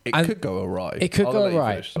 It And could go awry. It could I'll go let you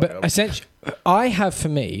right. finish. Sorry, But essentially, I have for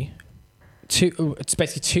me, it's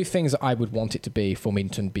basically two things that I would want it to be for me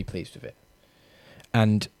to be pleased with it.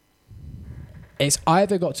 And it's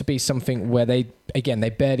either got to be something where they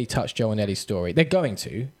barely touch Joel and Ellie's story. They're going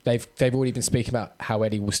to. They've already been speaking about how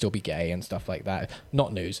Ellie will still be gay and stuff like that.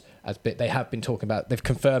 Not news, but they have been talking about. They've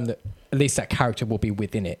confirmed that at least that character will be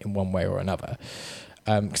within it in one way or another.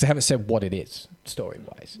 Because they haven't said what it is story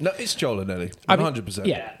wise. No, it's Joel and Ellie. I mean, 100%.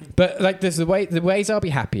 Yeah, but like there's the ways I'll be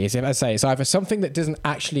happy is if I say it's either something that doesn't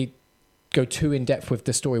actually go too in depth with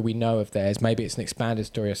the story we know of theirs. Maybe it's an expanded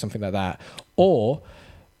story or something like that, or.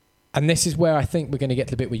 And this is where I think we're going to get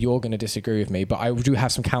to the bit where you're going to disagree with me, but I do have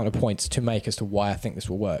some counterpoints to make as to why I think this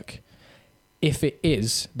will work. If it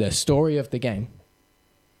is the story of the game,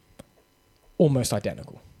 almost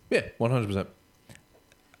identical. Yeah, 100%.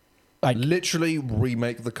 Like, Literally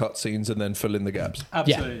remake the cutscenes and then fill in the gaps.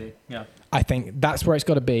 Absolutely. Yeah. I think that's where it's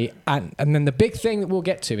got to be. And then the big thing that we'll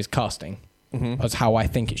get to is casting, as how I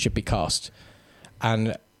think it should be cast.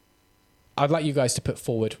 And I'd like you guys to put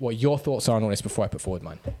forward what your thoughts are on all this before I put forward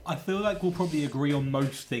mine. I feel like we'll probably agree on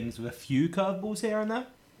most things with a few curveballs here and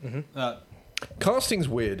there. Casting's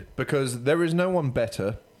weird because there is no one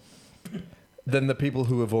better than the people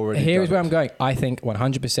who have already Here done is where it. I'm going. I think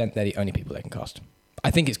 100% they're the only people they can cast. I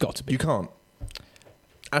think it's got to be. You can't.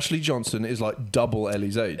 Ashley Johnson is like double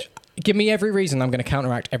Ellie's age. Give me every reason I'm going to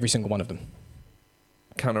counteract every single one of them.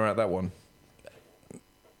 Counteract that one.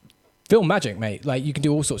 Film magic, mate. Like, you can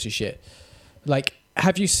do all sorts of shit. Like,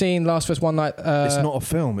 have you seen Last of Us One Night? It's not a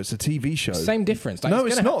film. It's a TV show. Same difference. Like, No,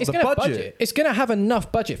 it's gonna not. The gonna have budget. It's going to have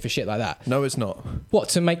enough budget for shit like that. No, it's not. What,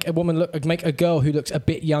 to make a woman make a girl who looks a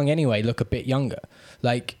bit young anyway look a bit younger?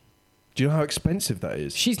 Like, Do you know how expensive that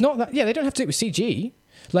is? she's not that. Yeah, they don't have to do it with CG.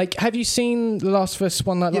 Like, have you seen The Last of Us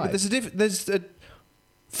One Night Yeah, Live? but there's a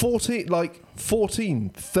 14,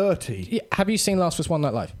 30. Yeah, have you seen Last of Us One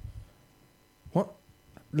Night Live? What?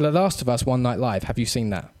 The Last of Us One Night Live. Have you seen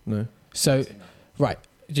that? No. So, right.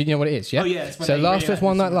 Do you know what it is? Yeah. Oh, yeah, it's when So they Last of Us reenact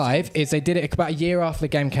One the Night scene. Live is they did it about a year after the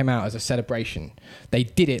game came out as a celebration. They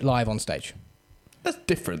did it live on stage. That's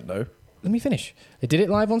different, though. Let me finish. They did it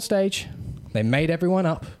live on stage. They made everyone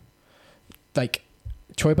up. Like,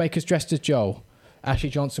 Troy Baker's dressed as Joel. Ashley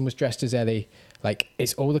Johnson was dressed as Ellie. Like,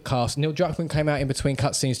 it's all the cast. Neil Druckmann came out in between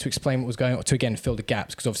cutscenes to explain what was going on, to again fill the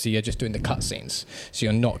gaps, because obviously you're just doing the cutscenes. So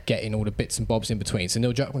you're not getting all the bits and bobs in between. So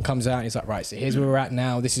Neil Druckmann comes out and he's like, right, so here's where we're at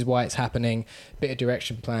now. This is why it's happening. Bit of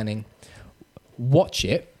direction planning. Watch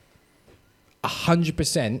it.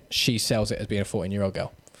 100% she sells it as being a 14-year-old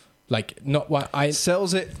girl. Like, not what I...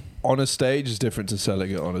 Sells it on a stage is different to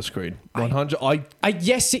selling it on a screen. 100.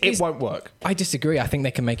 yes, it It is. won't work. I disagree. I think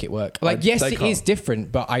they can make it work. Like, yes, they it is can't.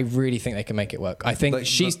 different, but I really think they can make it work. I think Like,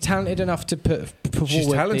 she's talented enough to put forward. She's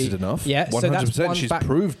talented enough. Yeah, 100%. so that's one She's fac-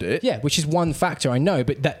 proved it. Yeah, which is one factor I know,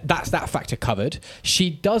 but that's that factor covered.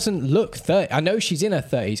 She doesn't look 30. I know she's in her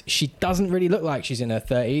 30s. She doesn't really look like she's in her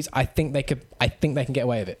 30s. I think they can get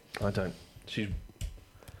away with it. I don't. She's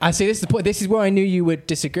I see. This is the point. This is where I knew you would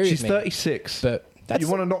disagree she's with me. 36. But that's you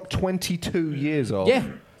want to knock 22 years off?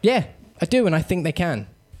 yeah, I do, and I think they can.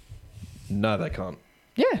 No, they can't.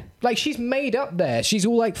 Yeah, like she's made up there. She's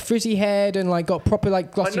all like frizzy haired and like got proper like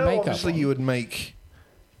I glossy know. makeup. Obviously, on. you would make.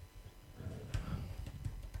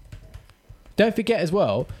 Don't forget as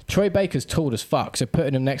well, Troy Baker's tall as fuck, so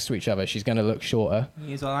putting them next to each other, she's going to look shorter.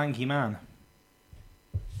 He's a lanky man.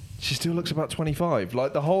 she still looks about 25.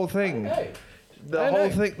 Like the whole thing. The whole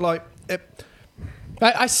thing, like.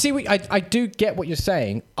 I see what I do get what you're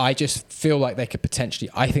saying. I just feel like they could potentially.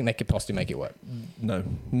 I think they could possibly make it work. No,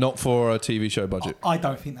 not for a TV show budget. I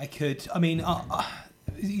don't think they could. I mean,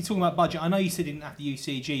 you're talking about budget. I know you said you didn't have to use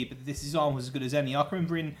CG, but this design was as good as any. I can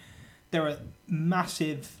remember there are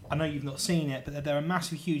massive. I know you've not seen it, but there are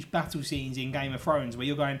massive, huge battle scenes in Game of Thrones where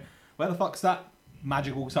you're going, where the fuck's that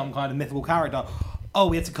magical, some kind of mythical character? Oh,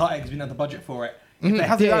 we had to cut it because we didn't have the budget for it. If they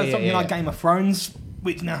had to do something like Game of Thrones,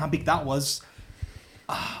 which you know how big that was.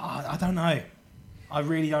 I don't know. I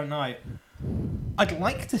really don't know. I'd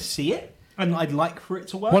like to see it, and I'd like for it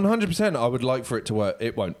to work. 100%, I would like for it to work.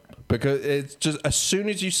 It won't, because it's just as soon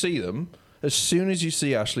as you see them, as soon as you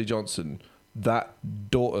see Ashley Johnson, that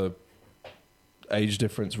daughter age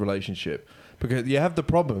difference relationship, because you have the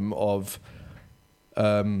problem of,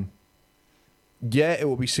 it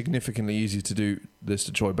will be significantly easier to do this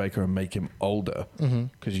to Troy Baker and make him older,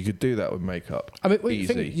 because you could do that with makeup. I mean,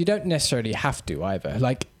 easy. you don't necessarily have to either.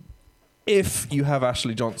 Like, if you have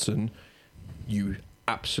Ashley Johnson, you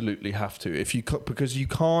absolutely have to. Because you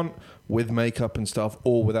can't, with makeup and stuff,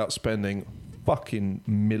 or without spending fucking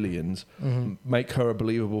millions, make her a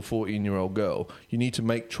believable 14-year-old girl. You need to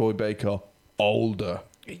make Troy Baker older.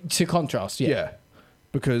 To contrast, yeah.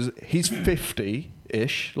 Because he's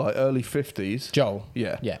 50-ish, like early 50s. Joel.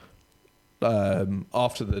 Yeah. Yeah.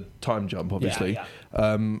 After the time jump, obviously.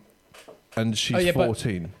 Yeah. And she's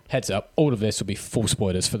 14. Heads up, all of this will be full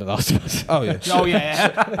spoilers for The Last of Us. Oh, yeah. Oh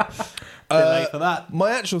yeah. Bit late for that.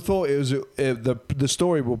 My actual thought is the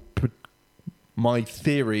story will. My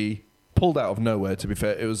theory pulled out of nowhere. To be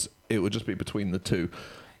fair, it would just be between the two,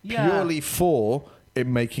 purely for it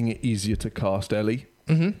making it easier to cast Ellie,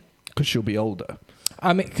 because she'll be older.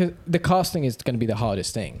 I mean, 'cause the casting is going to be the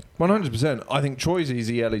hardest thing. 100%. I think Troy's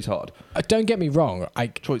easy, Ellie's hard. Don't get me wrong.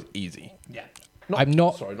 Troy's easy. Yeah. I'm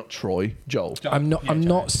not. Sorry, not Troy. Joel. I'm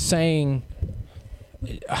not saying.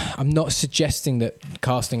 I'm not suggesting that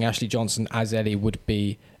casting Ashley Johnson as Ellie would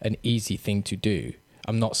be an easy thing to do.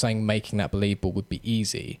 I'm not saying making that believable would be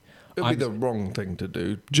easy. It would be the wrong thing to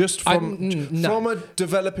do. Just from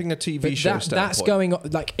developing a TV show standpoint. That's going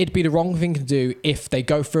like it'd be the wrong thing to do if they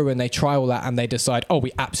go through and they try all that and they decide, oh,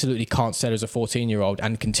 we absolutely can't sell as a 14-year-old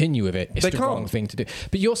and continue with it. It's the wrong thing to do.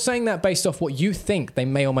 But you're saying that based off what you think they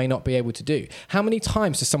may or may not be able to do. How many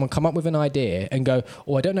times does someone come up with an idea and go,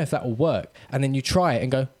 oh, I don't know if that will work, and then you try it and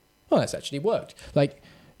go, oh, that's actually worked. Like,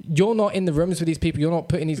 you're not in the rooms with these people. You're not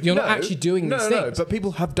putting these. You're not actually doing these things. No, but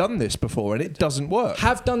people have done this before, and it doesn't work.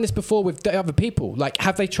 Have done this before with the other people. Like,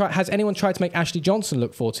 have they tried? Has anyone tried to make Ashley Johnson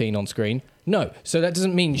look 14 on screen? No. So that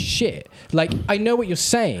doesn't mean shit. Like, I know what you're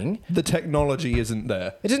saying. The technology isn't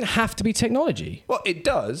there. It doesn't have to be technology. Well, it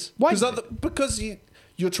does. Why? Because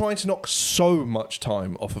you're trying to knock so much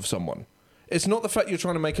time off of someone. It's not the fact you're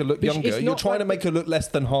trying to make her look younger. You're trying to make her look less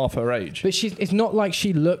than half her age. But it's not like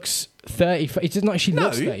she looks 35. It's not like she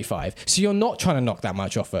looks 35. So you're not trying to knock that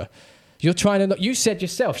much off her. You're trying to knock... You said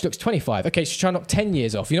yourself she looks 25. Okay, she's trying to knock 10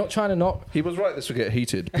 years off. You're not trying to knock... He was right, this will get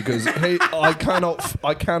heated, because I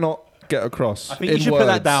cannot get across. I think you should put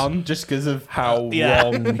that down just because of how wrong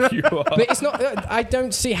you are. But it's not... I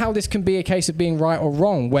don't see how this can be a case of being right or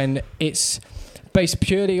wrong when it's based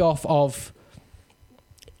purely off of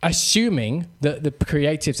assuming that the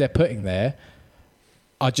creatives they're putting there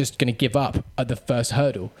are just going to give up at the first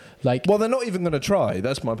hurdle. Like, well, they're not even going to try.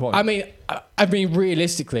 That's my point. I mean,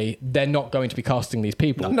 realistically, they're not going to be casting these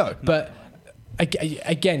people. No. But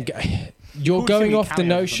again, you're going off the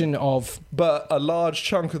notion of... But a large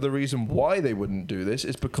chunk of the reason why they wouldn't do this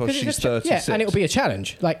is because she's 36. Yeah, and it'll be a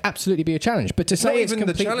challenge. Like, absolutely be a challenge. But to say it's even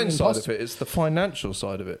the challenge impossible, side of it, it's the financial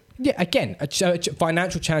side of it. Yeah, again, a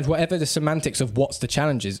financial challenge, whatever the semantics of what's the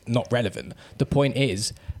challenge is, not relevant. The point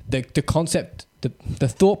is, the concept... The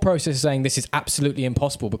thought process is saying this is absolutely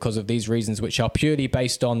impossible because of these reasons, which are purely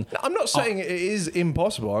based on... I'm not saying it is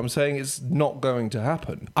impossible. I'm saying it's not going to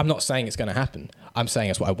happen. I'm not saying it's going to happen. I'm saying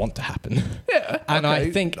it's what I want to happen. Yeah. And okay. I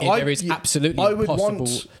think there is absolutely a possible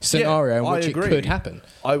scenario in which it could happen.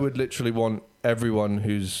 I would literally want everyone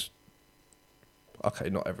who's... Okay,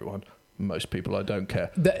 not everyone. Most people, I don't care.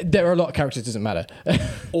 There are a lot of characters, it doesn't matter.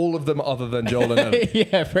 All of them other than Joel and Ellie.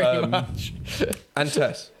 Yeah, pretty much. And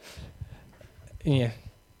Tess. Yeah.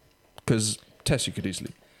 Because Tess you could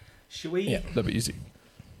easily... Should we that'd be easy.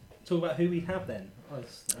 talk about who we have then?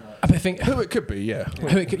 I think who it could be, yeah.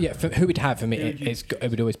 Who we'd have for me, it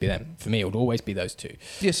would always be them. For me, it would always be those two.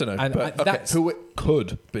 Yes or no? And but, that's who it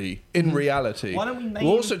could be in reality. Why don't we name...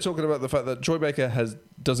 We're also talking about the fact that Troy Baker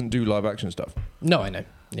doesn't do live action stuff. No, I know.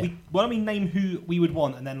 Yeah. Why don't we name who we would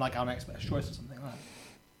want and then like our next best choice or something like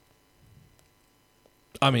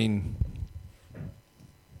that? I mean,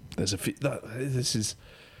 there's it's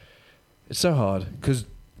so hard because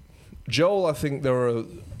Joel, I think there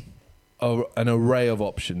are an array of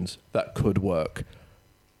options that could work.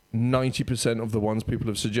 90% of the ones people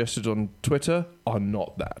have suggested on Twitter are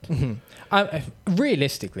not that.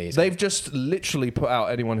 Realistically, They've just literally put out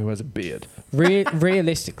anyone who has a beard.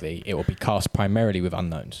 realistically, it will be cast primarily with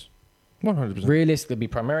unknowns. 100%. Realistically, it'll be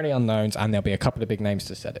primarily unknowns, and there'll be a couple of big names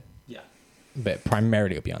to set it. Yeah. But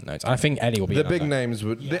primarily, it'll be unknowns. I think Ellie will be The an big unknown. names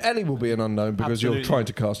would. Yeah. The Ellie will be an unknown because you're Absolutely. trying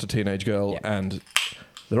to cast a teenage girl, Yeah. and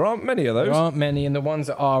there aren't many of those. There aren't many, and the ones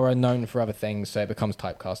that are known for other things, so it becomes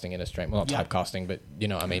typecasting in a straight. Well, not Yeah. typecasting, but you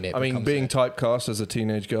know what I mean. It I mean, becomes being a- typecast as a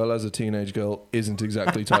teenage girl isn't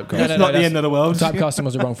exactly typecast. No, It's not the that's- end of the world. typecasting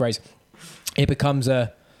was the wrong phrase. It becomes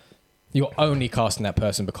you're only casting that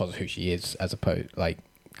person because of who she is, as opposed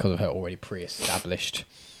because of her already pre-established.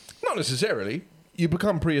 Not necessarily. You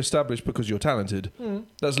become pre-established because you're talented.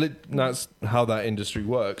 That's how that industry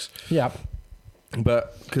works. Yeah,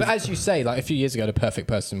 But but as you say, like a few years ago, the perfect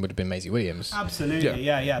person would have been Maisie Williams. Absolutely,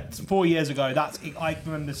 yeah. 4 years ago, I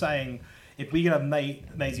remember saying, if we could have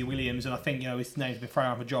Maisie Williams, and I think his name's been thrown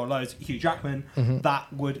out for Joel Lowe's, Hugh Jackman,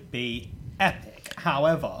 that would be epic.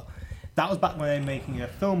 However, that was back when they were making a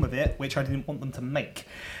film of it, which I didn't want them to make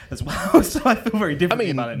as well. So I feel very I differently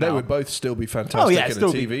mean, about it they now. would both still be fantastic in a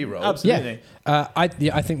still TV role. Absolutely. I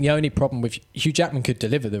think the only problem with Hugh Jackman could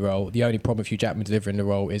deliver the role. The only problem with Hugh Jackman delivering the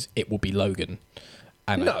role is it will be Logan.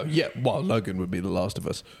 And No, yeah. Well, Logan would be The Last of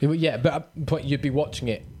Us. yeah, but you'd be watching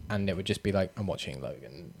it, and it would just be like, I'm watching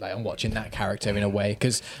Logan, like I'm watching that character in a way,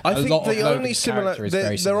 because I a think lot of the only Logan's character is very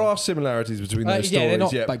there similar. are similarities between those yeah, they're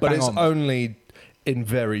stories, not, like, but bang it's on. only in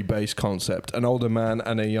very base concept. An older man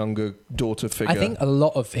and a younger daughter figure. I think a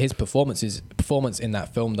lot of his performance in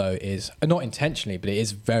that film, though, is not intentionally, but it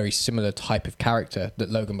is very similar type of character that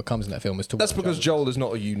Logan becomes in that film. As to that's what because Joel is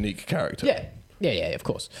not a unique character. Yeah, of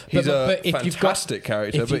course. He's but a if you've got, fantastic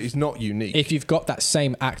character, but he's not unique. if you've got that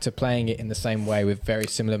same actor playing it in the same way with very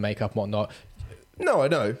similar makeup and whatnot, No, I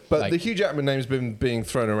know, but Like- the Hugh Jackman name's been being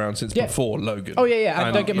thrown around since Yeah. before Logan. oh yeah,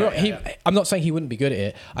 and don't get me wrong. yeah. I'm not saying he wouldn't be good at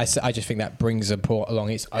it. I just think that brings a port along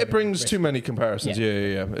its own It brings risk. too many comparisons. Yeah.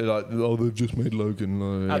 Yeah. Like, oh, they've just made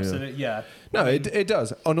Logan. Yeah. Absolutely, yeah. No, it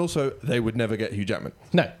does. And also, they would never get Hugh Jackman.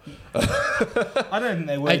 No, I don't think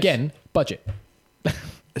they would. again, budget.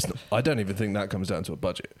 It's not, I don't even think that comes down to a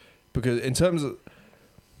budget, because in terms of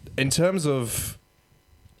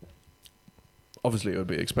obviously it would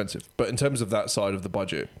be expensive, but in terms of that side of the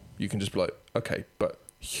budget, you can just be like, okay, but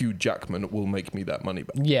Hugh Jackman will make me that money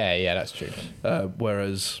back. Yeah, that's true.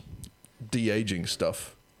 Whereas de-aging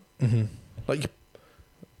stuff, like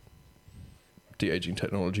de-aging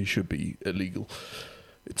technology should be illegal.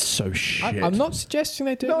 It's so shit. I'm not suggesting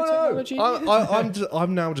they do it with technology.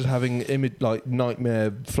 I'm now just having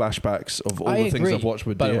nightmare flashbacks of all I the things agree. I've watched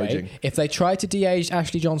with By the de-aging. way, if they tried to de-age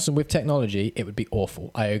Ashley Johnson with technology, it would be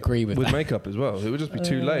awful. I agree with With that. makeup as well. It would just be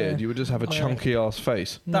too layered. You would just have a chunky ass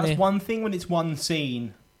face. That's Meh. one thing when it's one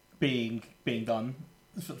scene being done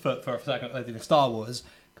for a second, like in Star Wars.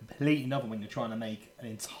 Completely another when you're trying to make an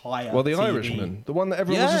entire. Well, the TV. Irishman, the one that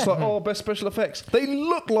everyone was just like, oh, best special effects. They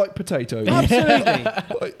look like potatoes. Absolutely.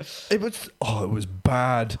 Like, it was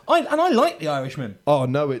bad. I like the Irishman. Oh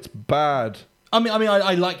no, it's bad. I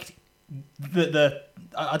liked the.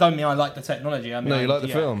 I don't mean I like the technology. I mean, No, you like the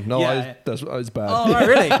film. No, Yeah. it's bad. Oh, right,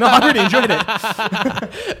 really? No, I really enjoyed it.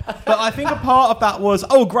 But I think a part of that was,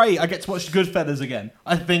 oh, great, I get to watch Goodfellas again.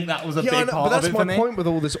 I think that was a Yeah, I big know, part but that's of it for my me. point with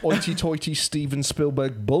all this hoity-toity Steven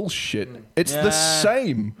Spielberg bullshit. It's the Yeah.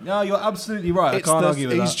 same. No, you're absolutely right. It's I can't the- argue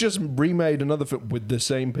with he's that. just remade another film with the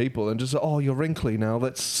same people and just, oh, you're wrinkly now.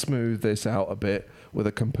 Let's smooth this out a bit with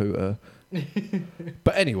a computer.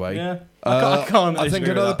 But anyway, Yeah. I can't I think disagree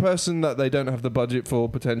with another that. person that they don't have the budget for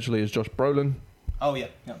potentially is Josh Brolin. Oh, yeah.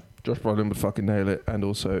 Josh Brolin would fucking nail it, and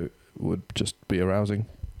also would just be arousing.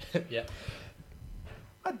 Yeah.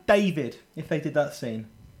 David, if they did that scene.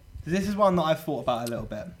 This is one that I've thought about a little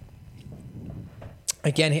bit.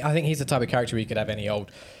 Again, I think he's the type of character where you could have any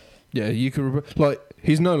old. Yeah, you could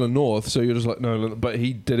he's Nolan North, so you're just like Nolan, but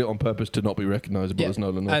he did it on purpose to not be recognisable as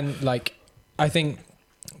Nolan North. And I think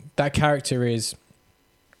that character he's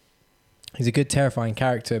a good, terrifying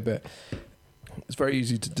character, but It's very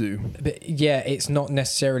easy to do. yeah, it's not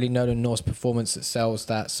necessarily Nolan North's performance that sells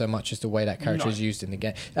that so much as the way that character is used in the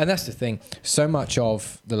game. And that's the thing. So much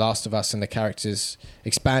of The Last of Us and the characters,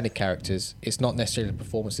 expanded characters, it's not necessarily the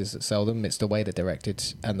performances that sell them, it's the way they're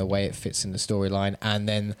directed and the way it fits in the storyline, and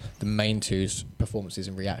then the main two's performances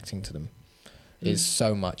and reacting to them is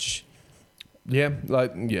so much. Yeah,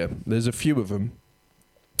 there's a few of them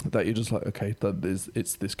that you're just like, okay,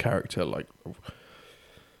 it's this character, like,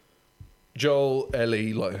 Joel,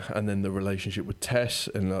 Ellie, like, and then the relationship with Tess,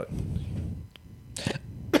 and like,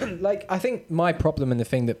 Like, I think my problem and the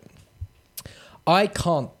thing that I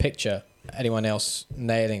can't picture anyone else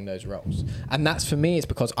nailing those roles, and that's for me. It's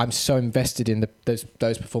because I'm so invested in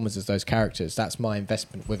those performances, those characters. That's my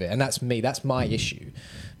investment with it, and that's me. That's my issue.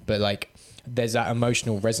 But like, there's that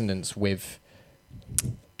emotional resonance with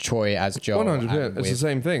Troy as Joel. 100%. It's the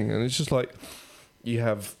same thing, and it's just like you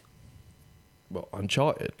have, well,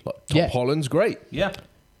 Uncharted. Like Tom Holland's great. Yeah.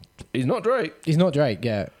 He's not Drake. He's not Drake.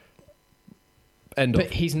 Yeah. End But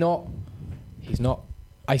of. he's not.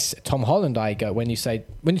 Tom Holland. I go when you talk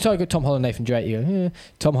about Tom Holland, Nathan Drake. You go,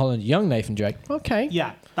 Tom Holland, young Nathan Drake. Okay.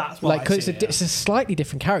 Yeah, that's what Like, I because see, it's a slightly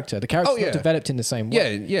different character. The character's not developed in the same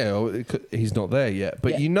way. Yeah. He's not there yet,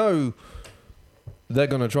 but you know they're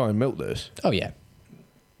going to try and milk this. Oh yeah.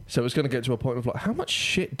 So it's going to get to a point of like, how much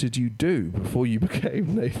shit did you do before you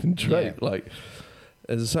became Nathan Drake? Yeah. Like,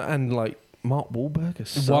 and like Mark Wahlberg as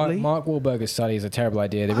Sully. Mark Wahlberg as Sully is a terrible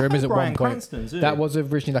idea. The I rumors heard at Bryan one point Cranston's, that was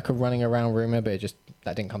originally like a running around rumor, but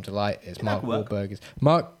that didn't come to light. It's Yeah, Mark that could work. Wahlberg is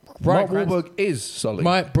Mark Wahlberg is Sully.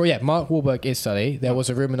 Mark Wahlberg is Sully. There was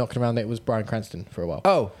a rumor knocking around that it was Bryan Cranston for a while.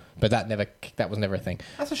 Oh, But that was never a thing.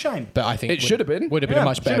 That's a shame. But I think It should have been. Would have been Yeah, a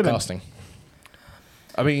much better should have been. casting.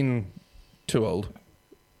 I mean, too old.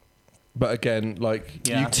 But again, like,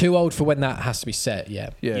 Yeah. Too old for when that has to be set. Yeah.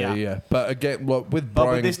 yeah. But again, like, with But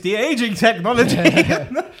Brian, with this de-aging technology,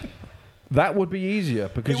 that would be easier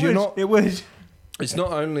because it you're would, not. It would. It's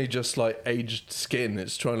not only just like aged skin;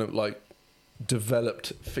 it's trying to like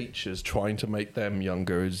developed features, trying to make them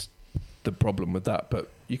younger is the problem with that. But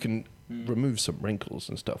you can remove some wrinkles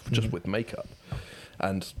and stuff just with makeup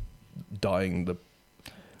and dyeing the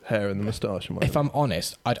hair and the moustache. And If I'm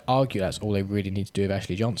honest, I'd argue that's all they really need to do with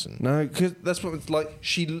Ashley Johnson. no, because that's what it's like.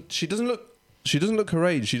 She doesn't look her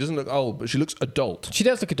age. She doesn't look old, but she looks adult. She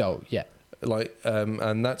does look adult. Yeah. Like,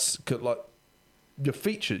 and that's like your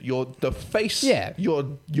feature, the face. Yeah.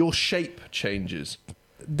 Your shape changes.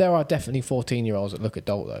 There are definitely 14-year-olds that look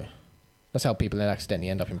adult though. That's how people accidentally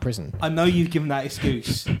end up in prison. I know you've given that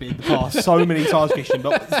excuse in the past so many times, Christian,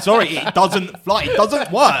 but sorry, it doesn't fly. It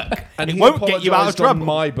doesn't work. And it he won't get you out of apologised on trouble.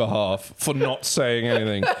 my behalf for not saying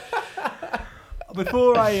anything.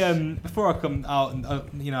 Before I come out and I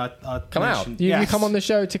Come out. mentioned- You yes. come on the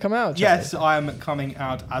show to come out. Charlie. Yes, I am coming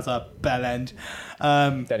out as a bellend.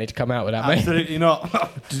 Don't need to come out without me. Absolutely not.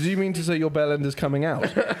 Did you mean to say your bell end is coming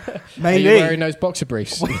out? Are Maybe you wearing those boxer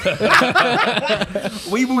briefs?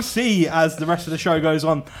 we will see as the rest of the show goes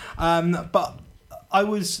on. But I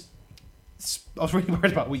was really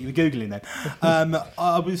worried about what you were googling then.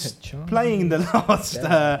 I was playing the last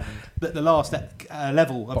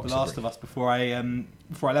level of The Last of Us before I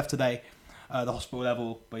left today. The hospital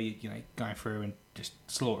level where you going through and just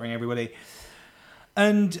slaughtering everybody.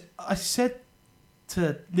 And I said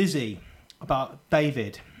to Lizzie about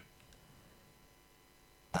David.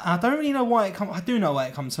 I don't really know why it comes. I do know why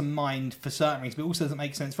it comes to mind for certain reasons, but it also doesn't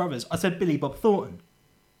make sense for others. I said Billy Bob Thornton.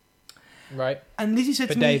 Right. And Lizzie said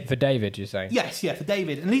to me... For David, you're saying? Yes, yeah, for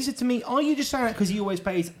David. And Lizzie said to me, are you just saying that because he always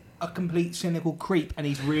plays a complete cynical creep and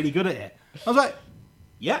he's really good at it? I was like,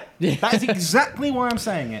 yeah, that is exactly why I'm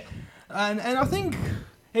saying it. And I think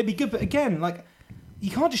it'd be good, but again, like, you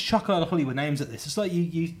can't just chuck a lot of Hollywood names at this. It's like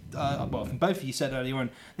from both of you said earlier on,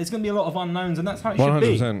 there's going to be a lot of unknowns, and that's how it should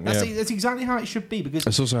be. 100%, That's exactly how it should be, because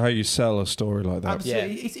It's also how you sell a story like that.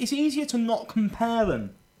 absolutely, it's easier to not compare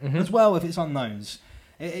them as well if it's unknowns.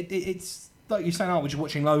 It's like you're saying, we're just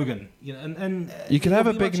watching Logan, and You could have a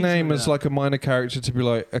it'll be big much easier name with as that. like a minor character to be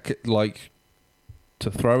like to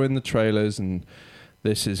throw in the trailers and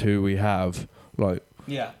this is who we have, like,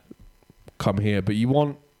 yeah. come here. But you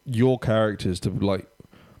want your characters to be like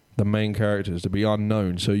the main characters to be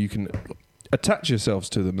unknown so you can attach yourselves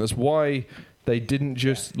to them. That's why they didn't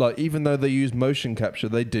just like, even though they used motion capture,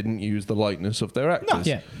 they didn't use the likeness of their actors.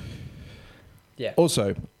 Yeah. Yeah.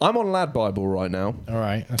 Also, I'm on Lad Bible right now, All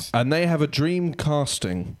right. and they have a dream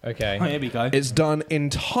casting. Okay. Oh, here we go. It's done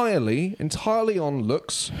entirely on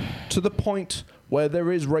looks, to the point where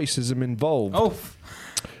there is racism involved.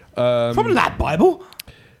 From Lad Bible.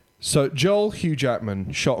 So Joel, Hugh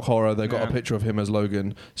Jackman, shock horror. They got Yeah. a picture of him as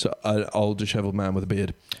Logan, so an old dishevelled man with a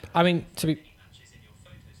beard. I mean, to be...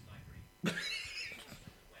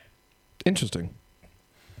 Interesting.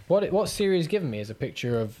 What Siri's given me is a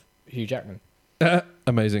picture of Hugh Jackman.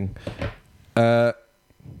 Amazing. For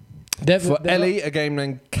Ellie, a game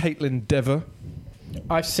named Caitlin Dever.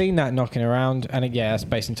 I've seen that knocking around, and that's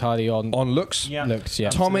based entirely on On looks. Yeah. looks. Yeah.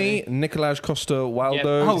 Tommy, Nicolaj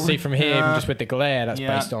Coster-Waldau. Yeah. See from here, Yeah. just with the glare, that's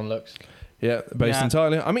Yeah. based on looks. Yeah, based Yeah.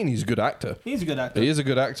 entirely. I mean, he's a good actor. He's a good actor. He is a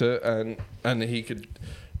good actor, and he could.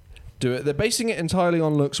 do it. They're basing it entirely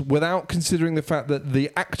on looks without considering the fact that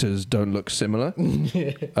the actors don't look similar.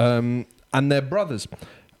 And they're brothers.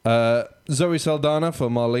 Zoe Saldana for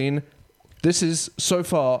Marlene. This is so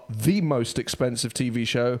far the most expensive TV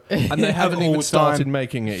show, and they haven't even started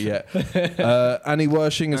making it yet. Annie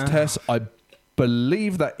Wershing as Tess. I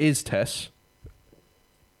believe that is Tess.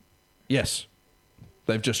 Yes.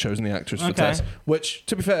 They've just chosen the actress for Tess, which,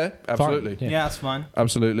 to be fair, absolutely. Fine. Yeah, that's fine.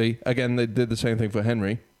 Absolutely. Again, they did the same thing for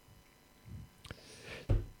Henry.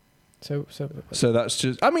 So that's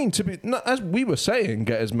just, I mean, as we were saying,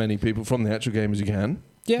 get as many people from the actual game as you can.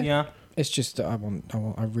 yeah. It's just that I want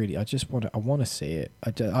to see it.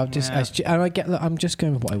 I'm just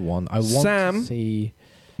going with what I want. I want to see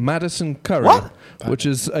Madison Curry, which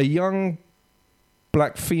is a young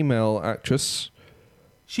black female actress.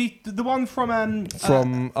 She, the one from Us.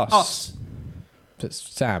 Us. That's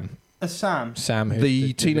Sam. Sam. Sam, who,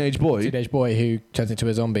 the teenage boy. Teenage boy who turns into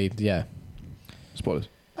a zombie. Yeah. Spoilers.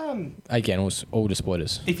 Again, all the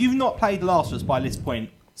spoilers. If you've not played Last of Us by this point,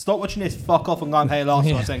 stop watching this, fuck off and go and play Last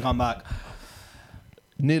of Us and come back.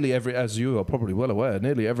 Nearly every, as you are probably well aware,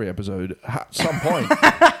 nearly every episode at some point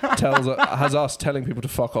has us telling people to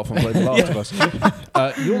fuck off and play The Last of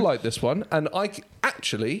Us. You'll like this one, and I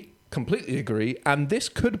actually completely agree, and this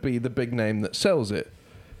could be the big name that sells it.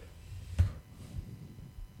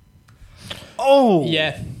 Oh!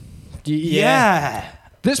 Yeah. Yeah.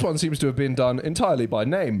 This one seems to have been done entirely by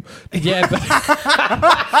name. Yeah, but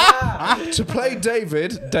To play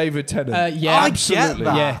David Tennant. yeah, absolutely.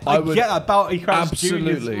 I get that. Yeah. I get that about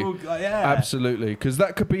Absolutely. Yeah. Absolutely. Because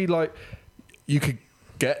that could be like, you could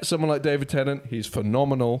get someone like David Tennant. He's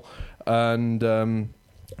phenomenal. And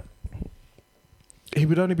he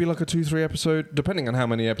would only be like a 2-3 episode, depending on how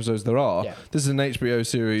many episodes there are. Yeah. This is an HBO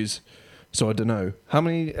series, so I don't know. How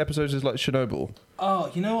many episodes is like Chernobyl?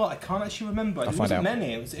 Oh, you know what? I can't actually remember. It wasn't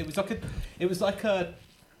many. It was like a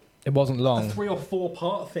it wasn't long. 3 or 4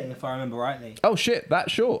 part thing, if I remember rightly. Oh shit,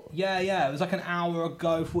 that's short. Yeah. It was like an hour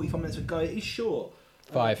ago, 45 minutes ago. It is short.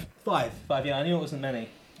 5. 5. Yeah, I knew it wasn't many.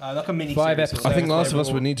 Like a mini 5 series. episodes. I think Last of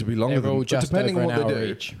Us would need to be longer They're all than, just depending over on an what they hour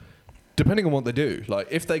do. each. Depending on what they do, like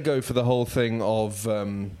if they go for the whole thing of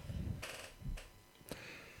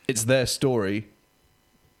it's their story,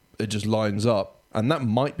 it just lines up, and that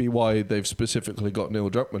might be why they've specifically got Neil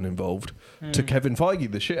Druckmann involved to Kevin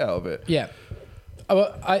Feige the shit out of it. Yeah.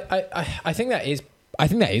 Well, I think that is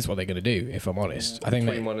what they're going to do. If I'm honest, I think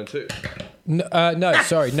Between 1 and 2. no,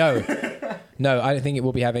 sorry, no. No, I don't think it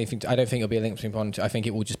will be have anything. I don't think it'll be a link between 1 and 2. I think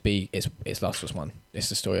it will just be it's Last of Us 1. It's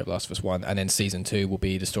the story of Last of Us 1, and then season 2 will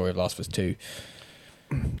be the story of Last of Us 2.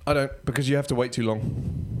 I don't, because you have to wait too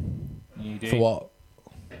long. You do. For what?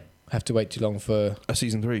 Have to wait too long for A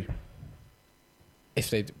season 3. if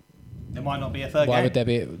they. There might not be a third Why game. would there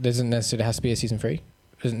be? Doesn't necessarily has to be a season 3.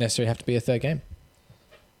 Doesn't necessarily have to be a third game.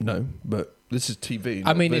 No, but this is TV.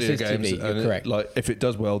 I mean, video this is games, TV, you're and correct. Like, if it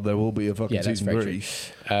does well, there will be a fucking Yeah, that's season very 3.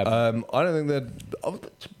 true. I don't think they're.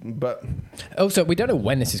 But Also, we don't know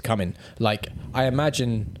when this is coming. Like, I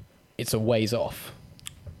imagine it's a ways off.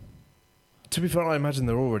 to be fair, I imagine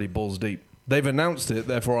they're already balls deep. They've announced it,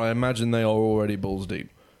 therefore I imagine they are already balls deep.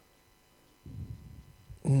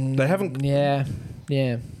 They haven't Yeah.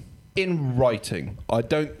 in writing. I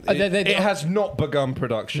don't. They- It has not begun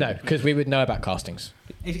production. No, because we would know about castings.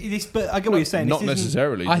 But I get what you're saying. Not This isn't-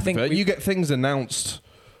 necessarily. I to be think fair. we- You get things announced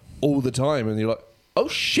all the time, and you're like, "Oh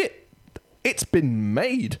shit, it's been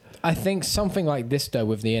made." I think something like this, though,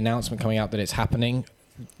 with the announcement coming out that it's happening,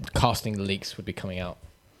 casting leaks would be coming out.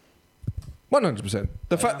 100%.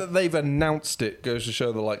 The fact that they've announced it goes to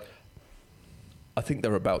show that, like, I think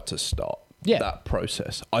they're about to start that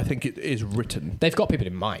process. I think it is written. They've got people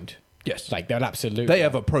in mind. Yes. Like, they'll absolutely. They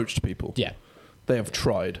have approached people. Yeah. They have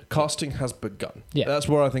tried. Casting has begun. Yeah. That's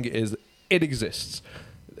where I think it is. It exists.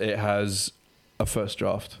 It has a first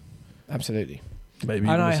draft. Absolutely. Maybe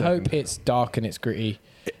And even a I second. hope it's dark and it's gritty.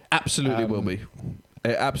 It absolutely will be.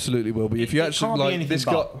 It absolutely will be. If you It actually can't be like anything this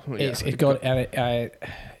but. got, It's got and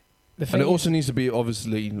the thing and it also needs to be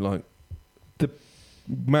obviously like the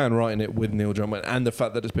man writing it with Neil Druckmann, and the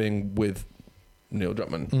fact that it's being with Neil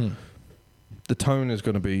Druckmann. The tone is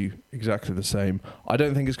going to be exactly the same. I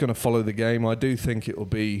don't think it's going to follow the game. I do think it will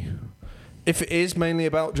be, if it is mainly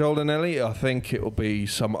about Joel and Ellie, I think it will be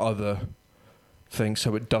some other thing,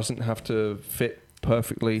 so it doesn't have to fit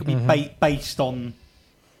perfectly. It'll be based on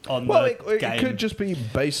Well, the it game. could just be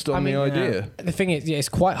based on mean, the idea. The thing is, it's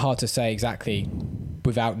quite hard to say exactly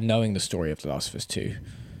without knowing the story of The Last of Us 2.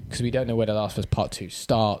 Because we don't know where The Last of Us Part 2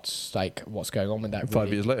 starts, like what's going on with that. 5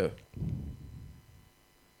 really. years later.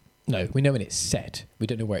 No, we know when it's set. We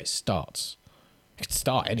don't know where it starts. could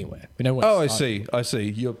start anywhere. We know when. Oh, to I start. see. I see.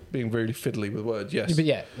 You're being very fiddly with words. Yes. But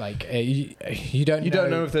yeah, like you don't. You don't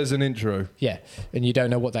know if there's an intro. Yeah, and you don't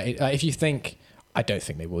know what that is. If you think, I don't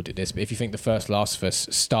think they will do this, but if you think the first Last of Us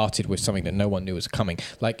started with something that no one knew was coming,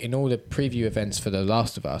 like in all the preview events for The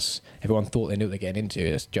Last of Us, everyone thought they knew what they're getting into.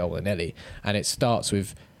 It's Joel and Ellie, and it starts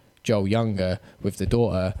with Joel younger with the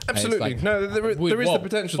daughter. Absolutely. No, there is the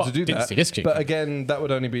potential to do that. But again, that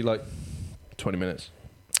would only be like 20 minutes.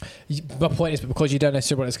 My point is, because you don't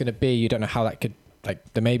necessarily what it's going to be, you don't know how that could,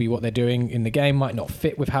 like, the maybe what they're doing in the game might not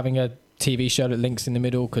fit with having a TV show that links in the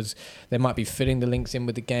middle, because they might be fitting the links in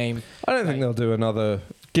with the game. I don't think they'll do another.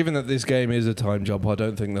 Given that this game is a time jump, I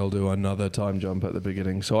don't think they'll do another time jump at the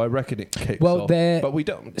beginning. So I reckon it kicks off. But we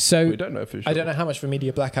don't. So we don't know for sure. I don't know how much of a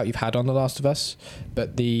media blackout you've had on The Last of Us,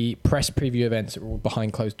 but the press preview events that were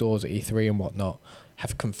behind closed doors at E3 and whatnot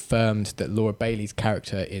have confirmed that Laura Bailey's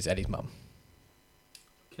character is Ellie's mum.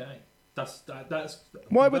 Okay, that's.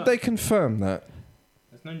 Why would they confirm that?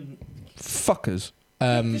 There's no. Fuckers.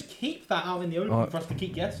 Just keep that out in the open for us to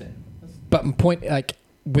keep guessing. But my point, like,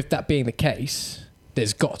 with that being the case,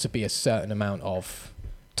 there's got to be a certain amount of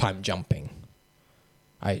time jumping.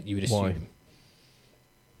 You would assume.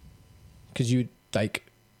 Why?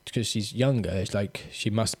 Because she's younger. It's like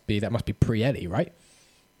that must be pre-Ellie, right?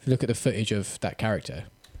 If you look at the footage of that character.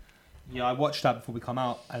 Yeah, I watched that before we come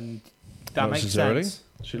out, and that Not makes necessarily. sense.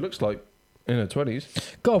 She looks like in her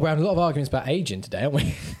 20s. God, we're having a lot of arguments about aging today, aren't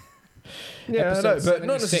we? Yeah, I know, but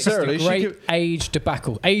not 76, necessarily. the great age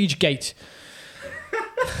debacle, age gate.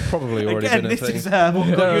 Probably already Again, been a this thing. is what got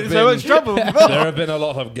you There in have so much been- trouble. There have been a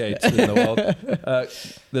lot of gates in the world.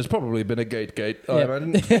 There's probably been a gate. I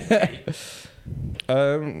imagine.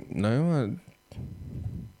 No,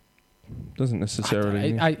 doesn't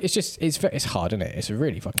necessarily. It's hard, isn't it? It's a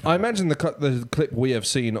really fucking. I imagine the clip we have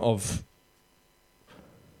seen of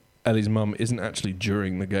Ellie's mum isn't actually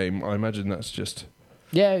during the game. I imagine that's just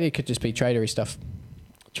Yeah, it could just be trailery stuff.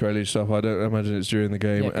 trailer stuff. I don't imagine it's during the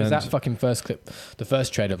game. Yeah, because that fucking first clip, the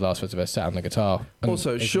first trailer of Last of Us sat on the guitar. and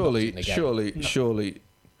Also, is not surely, in the game. surely,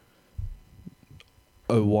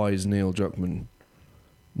 a wise Neil Druckmann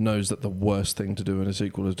knows that the worst thing to do in a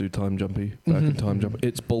sequel is do time jumpy back in time jump.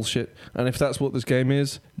 It's bullshit. And if that's what this game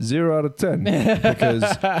is, 0 out of 10. Because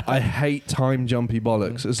I hate time jumpy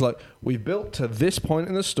bollocks. It's like, we've built to this point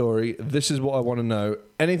in the story. This is what I want to know.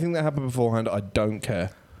 Anything that happened beforehand, I don't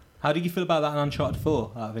care. How did you feel about that in Uncharted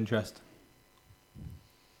 4, out of interest?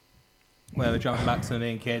 Where we're jumping back to the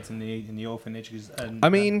main kids in the orphanage. Because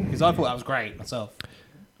I thought that was great myself.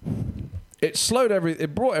 It slowed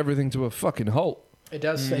it brought everything to a fucking halt. It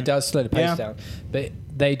does. It does slow the pace down, but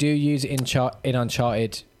they do use it in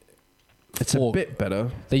Uncharted. It's a bit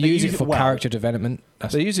better. They use it for character development.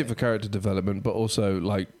 They use it for character development, but also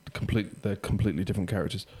like they're completely different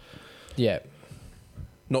characters. Yeah.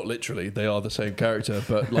 Not literally, they are the same character,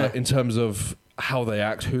 but like in terms of how they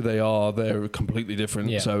act, who they are, they're completely different.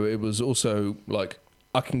 Yeah. So it was also like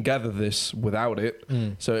I can gather this without it.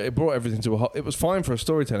 So it brought everything to a halt. It was fine for a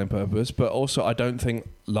storytelling purpose, but also I don't think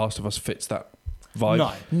Last of Us fits that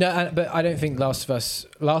vibe. No, but I don't think Last of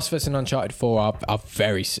Us and Uncharted 4 are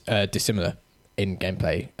very dissimilar in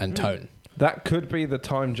gameplay and tone. That could be the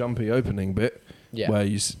time jumpy opening bit, where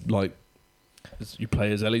you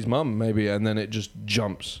play as Ellie's mum maybe, and then it just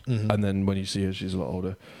jumps, and then when you see her, she's a lot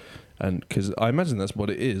older. And because I imagine that's what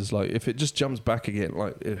it is. Like if it just jumps back again,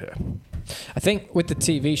 like I think with the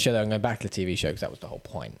TV show, though, I'm going back to the TV show because that was the whole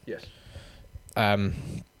point. Yes.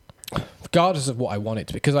 Regardless of what I want it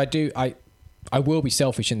to be, because I will be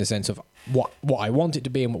selfish in the sense of what I want it to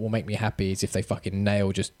be and what will make me happy is if they fucking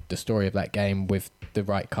nail just the story of that game with the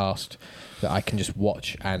right cast that I can just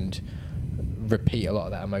watch and repeat a lot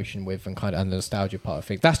of that emotion with and kind of the nostalgia part of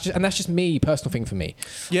things. That's just me, personal thing for me.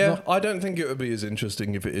 Yeah, I don't think it would be as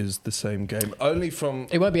interesting if it is the same game.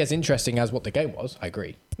 It won't be as interesting as what the game was. I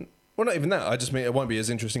agree. Well, not even that. I just mean it won't be as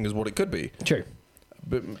interesting as what it could be. True.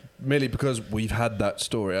 But merely because we've had that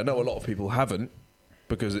story. I know a lot of people haven't.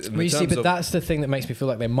 Because that's the thing that makes me feel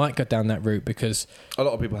like they might go down that route because a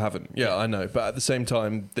lot of people haven't. Yeah, I know. But at the same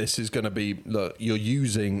time, this is going to be you're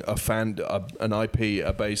using an IP,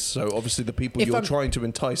 a base. So obviously, the people you're trying to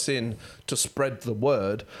entice in to spread the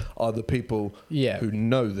word are the people who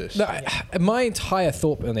know this. No, my entire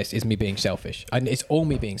thought on this is me being selfish, and it's all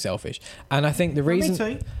me being selfish. And I think the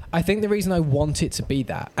reason I want it to be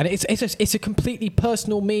that, and it's a completely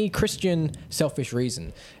personal, me Christian selfish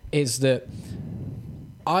reason, is that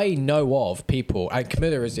I know of people, and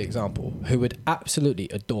Camilla is the example, who would absolutely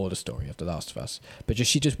adore the story of The Last of Us, but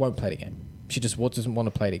she just won't play the game. She just doesn't want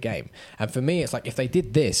to play the game. And for me, it's like if they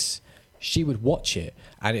did this, she would watch it,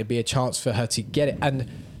 and it'd be a chance for her to get it.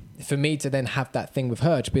 And for me to then have that thing with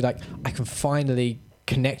her to be like, I can finally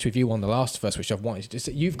connect with you on The Last of Us, which I've wanted to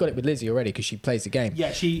do. You've got it with Lizzie already because she plays the game.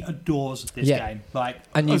 Yeah, she adores this Yeah. game, like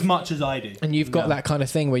And as much as I do. And you've got Yeah. that kind of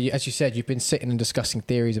thing where, you, as you said, you've been sitting and discussing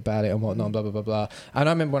theories about it and whatnot, blah, blah, blah, blah. And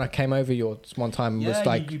I remember when I came over yours one time, Yeah, was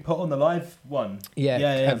like, you put on the live one. yeah,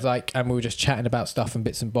 yeah. of like, and we were just chatting about stuff and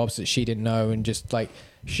bits and bobs that she didn't know and just like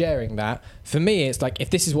sharing that. For me, it's like,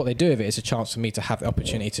 if this is what they do with it, it's a chance for me to have the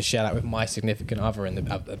opportunity to share that with my significant other and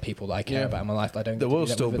the people that I care about in my life. I don't. There get to will do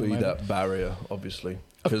that still with at the be moment. that barrier, obviously.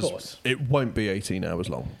 Of 'cause course. it won't be 18 hours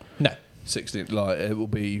long. No. 16, like it will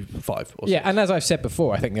be 5 or 6. Yeah, and as I've said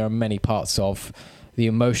before, I think there are many parts of the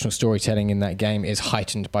emotional storytelling in that game is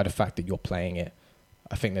heightened by the fact that you're playing it.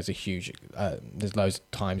 I think there's a huge, there's loads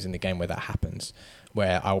of times in the game where that happens,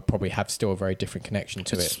 where I'll probably have still a very different connection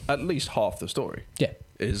to It's it. at least half the story Yeah,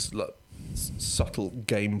 is like subtle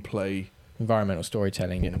gameplay, environmental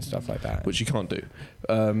storytelling and stuff like that. which you can't do.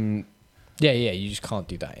 Yeah, you just can't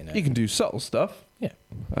do that in it. You can do subtle stuff, Yeah.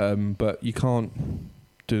 but you can't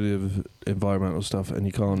do the environmental stuff, and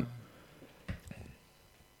you can't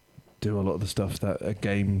do a lot of the stuff that a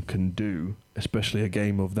game can do, especially a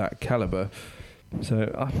game of that caliber.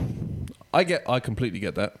 So I completely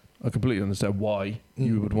get that. I completely understand why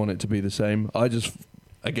you would want it to be the same. I just,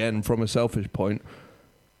 again, from a selfish point,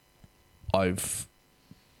 I've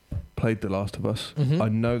played The Last of Us. Mhm. I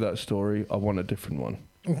know that story. I want a different one.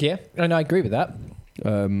 Yeah, and I agree with that.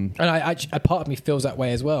 And a part of me feels that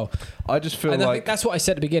way as well. I just feel And I think like that's what I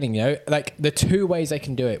said at the beginning, you know, like the two ways they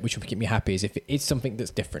can do it, which will keep me happy, is if it is something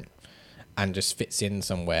that's different and just fits in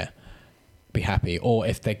somewhere, be happy. Or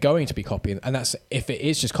if they're going to be copying, and that's, if it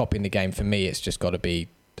is just copying the game, for me, it's just got to be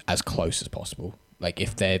as close as possible. Like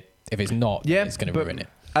if it's not, it's going to but ruin it.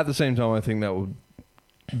 At the same time, I think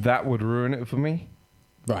that would ruin it for me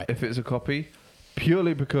Right. if it's a copy,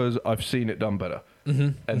 purely because I've seen it done better.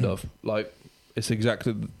 End of. Like if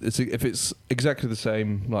it's exactly the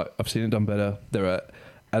same, like I've seen it done better. There are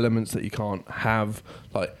elements that you can't have.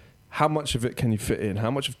 Like how much of it can you fit in?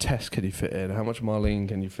 How much of Tess can you fit in? How much of Marlene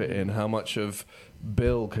can you fit in? How much of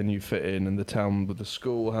Bill can you fit in the town with the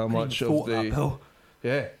school? How much of the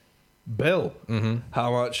Bill?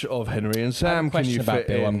 How much of Henry and I have a Sam can question you about fit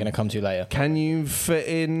Bill in? I'm going to come to later. Can you fit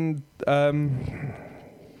in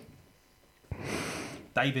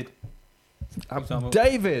David. for example.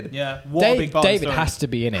 David? Yeah, what a big part of the David story. has to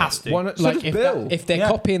be in it. Has to. Why not? So Like does if, Bill. if they're Yeah.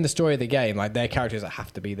 copying the story of the game, like their characters that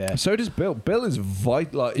have to be there. So does Bill. Bill is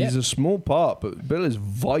vital. Like he's Yeah. a small part, but Bill is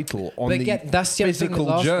vital on But the again, that's the other thing that physical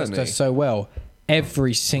Last of Us journey. does so well.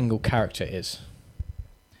 Every single character is.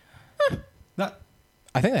 That,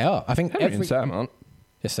 I think they are. I think Henry and Sam aren't.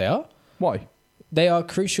 Yes, they are. Why? They are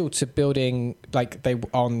crucial to building, like they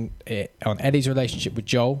on Ellie's relationship with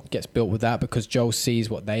Joel gets built with that because Joel sees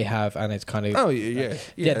what they have and it's kind of Oh yeah.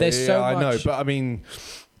 Yeah, there's so I know, much- but I mean,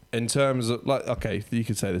 in terms of like, okay, you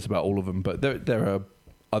could say this about all of them, but there are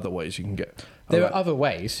other ways you can get. there Like, are other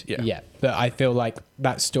ways. Yeah. Yeah, but I feel like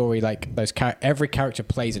that story, like those every character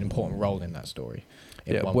plays an important role in that story.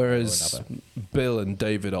 In yeah. one way or Whereas another. Bill and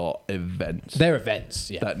David are events. They're events.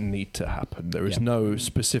 Yeah. that need to happen. There is Yeah. no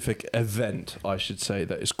specific event, I should say,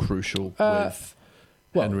 that is crucial with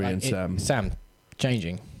Well, Henry like and Sam. Sam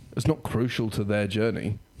changing. It's not crucial to their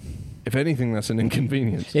journey. If anything, that's an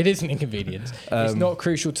inconvenience. It is an inconvenience. It's not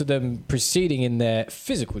crucial to them proceeding in their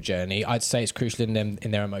physical journey. I'd say it's crucial in them in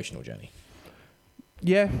their emotional journey.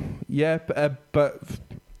 Yeah, but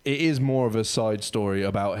it is more of a side story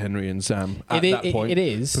about Henry and Sam at that point. It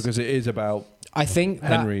is. because it is about I think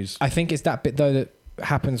Henry's. I think it's that bit though that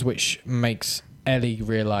happens which makes Ellie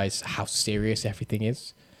realise how serious everything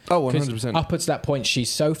is. oh, 'Cause 100%. Up until that point, she's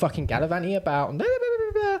so fucking gallivanting about, blah, blah,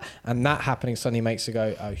 blah, blah, blah, and that happening suddenly makes her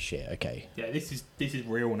go, "Oh shit, okay." yeah, this is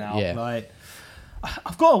real now. Yeah. Like,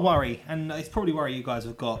 I've got a worry, and it's probably a worry you guys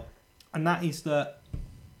have got, and that is that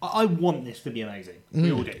I want this to be amazing.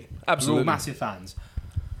 We all do. Absolutely. We're all massive fans.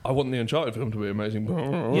 I want the Uncharted film to be amazing.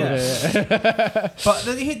 Yeah.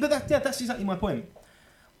 but that's exactly my point.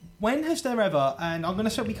 When has there ever, and I'm going to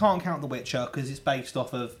say we can't count The Witcher because it's based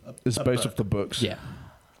off of It's a based book. off the books. Yeah.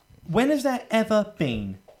 When has there ever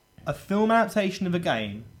been a film adaptation of a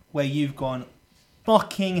game where you've gone,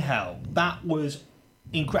 fucking hell, that was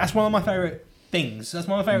incredible? That's one of my favourite things. That's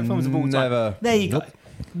one of my favourite films of all time. Never. There you Nope. go.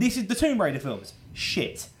 This is the Tomb Raider films.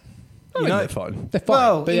 Shit. I You think know- they're fine. They're fine,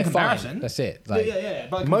 Well, but in they're comparison. fine. That's it. Yeah, Like, yeah.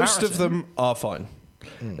 But in Most of comparison, them are fine.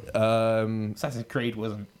 Assassin's Creed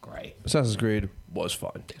wasn't great. Assassin's Creed was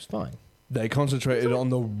fine. it's fine. They concentrated on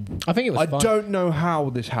the. I think it was I fine. don't know how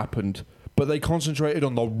this happened, but they concentrated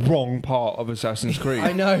on the wrong part of Assassin's Creed.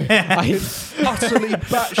 I know. Utterly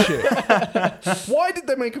batshit. Why did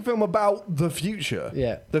they make a film about the future?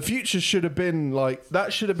 Yeah. The future should have been like,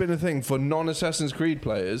 that should have been a thing for non-Assassin's Creed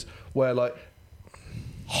players where like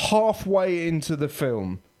halfway into the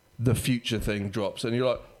film, the future thing drops and you're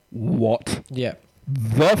like, what Yeah.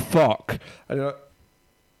 the fuck? And you're like,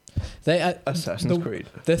 They Assassin's Creed.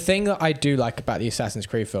 The thing that I do like about the Assassin's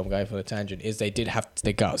Creed film, going for the tangent, is they did have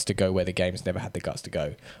the guts to go where the games never had the guts to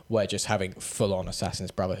go. Where just having full-on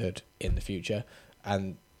Assassin's Brotherhood in the future,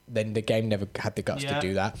 and then the game never had the guts to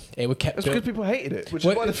do that. It would kept. That's because people hated it, which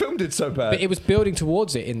Well, is why the film did so bad. But it was building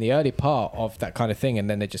towards it in the early part of that kind of thing, and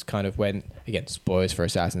then they just kind of went, again, spoilers for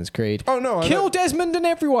Assassin's Creed. Oh, no, I kill know. Desmond and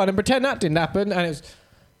everyone, and pretend that didn't happen, and it was.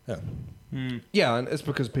 Yeah, and it's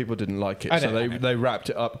because people didn't like it, I so know. they wrapped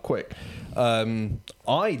it up quick. I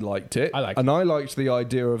liked it, I liked and I liked the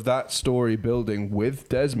idea of that story building with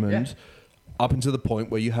Desmond up until the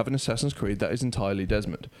point where you have an Assassin's Creed that is entirely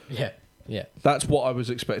Desmond. Yeah, yeah. That's what I was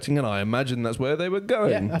expecting, and I imagine that's where they were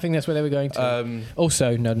going. Yeah, I think that's where they were going to.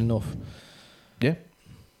 Also, No the North. Yeah.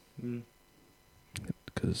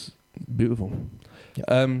 Because beautiful.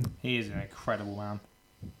 Yep. He is an incredible man.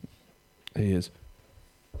 He is.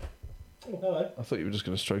 Oh, hello. I thought you were just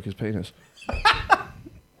going to stroke his penis.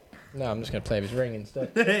 No, I'm just going to play with his ring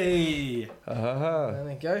instead. Hey! There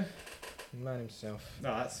we go. Man himself.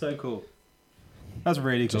 No, that's so cool. That's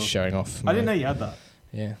really cool. Just showing off. I didn't know you had that.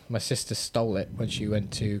 Yeah, my sister stole it when she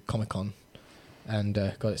went to Comic-Con and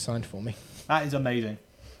got it signed for me. That is amazing.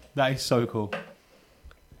 That is so cool.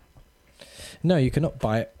 No, you cannot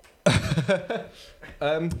buy it.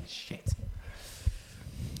 Shit.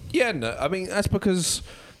 Yeah, no, I mean, that's because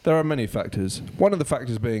there are many factors. One of the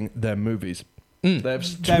factors being they're movies.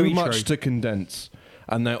 There's Very too much true. to condense,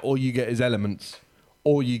 and then all you get is elements,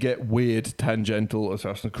 or you get weird tangential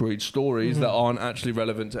Assassin's Creed stories that aren't actually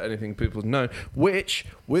relevant to anything people know, which,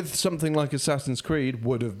 with something like Assassin's Creed,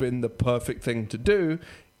 would have been the perfect thing to do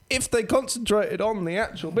if they concentrated on the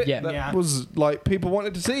actual bit Yeah. that Yeah. was like people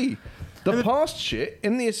wanted to see. The past shit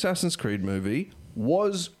in the Assassin's Creed movie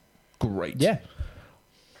was great. Yeah,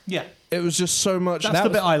 Yeah. It was just so much. That's the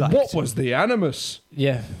bit I liked. What was the animus?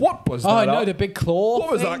 yeah. What was that? Oh, I know, up? the big claw.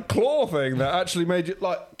 What was thing. that claw thing that actually made it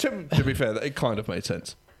like? To be fair, that it kind of made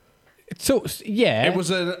sense. So, yeah. It was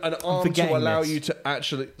an arm to forgetting allow this. you to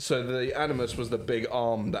actually. So the animus was the big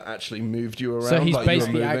arm that actually moved you around. So he's like you were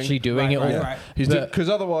basically moving. actually doing Right, it all. right, Yeah. right. But- Because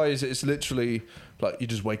otherwise, it's literally like you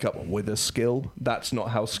just wake up with a skill. That's not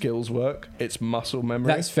how skills work. It's muscle memory.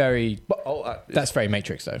 That's very. But, That's very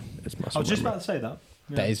Matrix, though. it's I muscle was just memory. about to say that.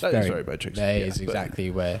 Yeah. That is That very, is very Matrix. That Yeah, is but-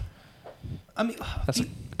 exactly where. I mean, That's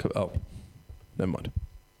oh, never mind.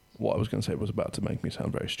 What I was going to say was about to make me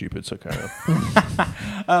sound very stupid. So carry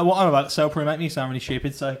on. what I'm about to say will probably make me sound really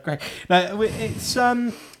stupid. So great. No, it's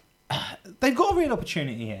they've got a real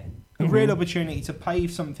opportunity here. A real opportunity to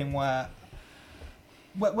pave something where,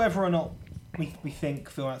 whether or not we think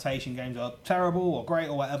film adaptation games are terrible or great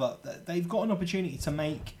or whatever, they've got an opportunity to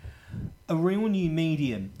make a real new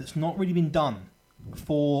medium that's not really been done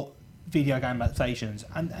for video game adaptations,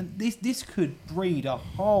 and this could breed a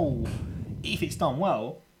whole, if it's done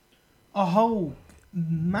well, a whole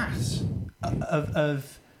mass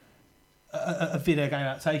of video game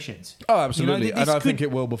adaptations. Oh, absolutely. this And I could- think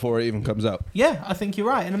it will before it even comes out. Yeah, I think you're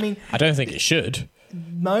right. And I mean, I don't think it should.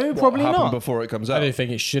 no, probably what happened not. before it comes I out. don't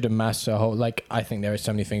think it should amass a whole. Like, I think there are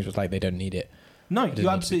so many things with like they don't need it. No, doesn't you're need to be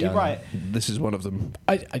absolutely done. right. This is one of them.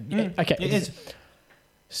 Okay. It is.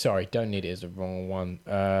 Sorry, don't need it is the wrong one.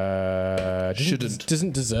 Shouldn't.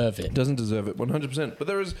 Doesn't deserve it. Doesn't deserve it 100%. But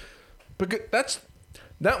there is, because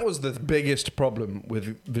that was the biggest problem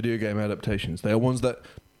with video game adaptations. They are ones that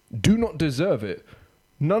do not deserve it.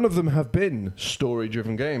 None of them have been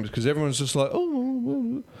story-driven games because everyone's just like,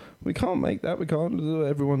 oh, we can't make that. We can't.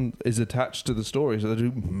 Everyone is attached to the story, so they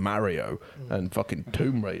do Mario and fucking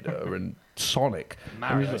Tomb Raider and Sonic.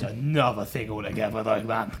 Mario's another thing altogether, though,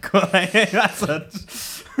 man. That's a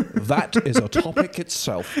That is a topic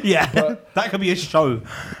itself. yeah. That could be a show.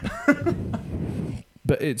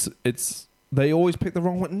 But it's they always pick the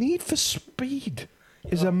wrong one. Need for Speed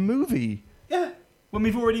is a movie. Yeah. When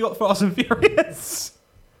we've already got Fast and Furious.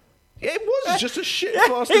 It was just a shit Yeah,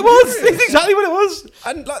 Fast it and was. Furious. It's exactly what it was.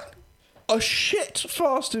 And like a shit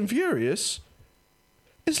Fast and Furious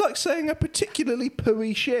is like saying a particularly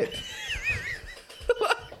pooey shit.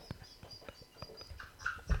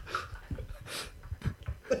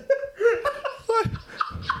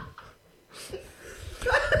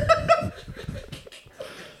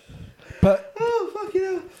 But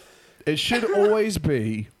it should always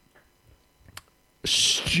be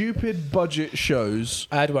stupid budget shows.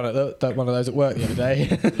 I had one of those at work the other day.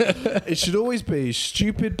 It should always be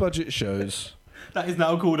stupid budget shows. That is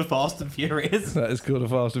now called a Fast and Furious. That is called a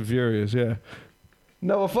Fast and Furious, yeah.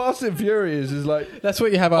 No, a Fast and Furious is like... That's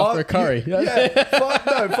what you have after a curry.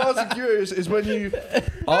 Fast and Furious is when you...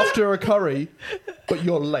 After a curry, but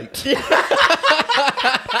you're late.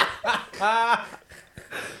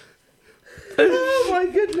 Oh my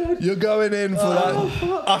goodness. You're going in for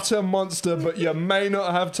that utter monster, but you may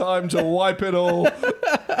not have time to wipe it all.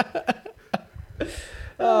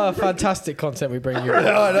 Oh, fantastic content we bring you.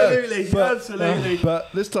 Absolutely.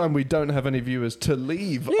 But this time we don't have any viewers to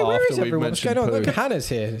leave Yeah, where after is we've everyone? What's mentioned going on? poo. Look, Hannah's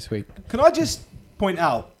here this week. Can I just point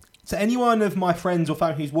out to anyone of my friends or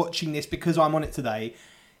family who's watching this because I'm on it today,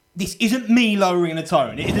 this isn't me lowering the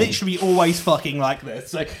tone. It's literally always fucking like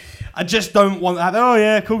this. So I just don't want to have, oh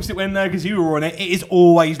yeah, of course it went there because you were on it. It is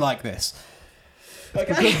always like this.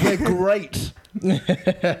 Because we're great.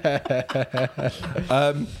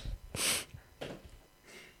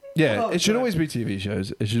 Yeah, it should always be TV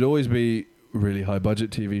shows. It should always be really high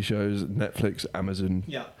budget TV shows, Netflix, Amazon,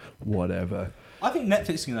 Yeah. whatever. I think Netflix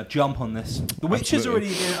is going to jump on this. The Witcher's Absolutely.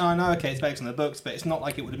 already been, I know, okay, it's based on the books, but it's not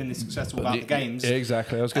like it would have been this successful without the games. Yeah,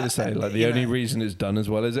 exactly. I was going to say, like, the you only know. reason it's done as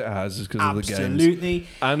well as it has is because of the games. Absolutely.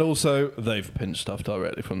 And also, they've pinched stuff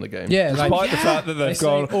directly from the game. Yeah, despite like- the fact that They they've say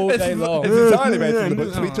gone all day long. It's entirely made from the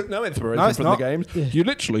books. We took no inspiration No, it's from not. the games. You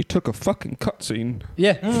literally took a fucking cutscene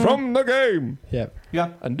Yeah. from the game Yeah.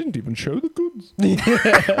 Yeah. and didn't even show the goods.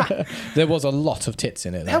 There was a lot of tits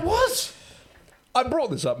in it, There though. was. I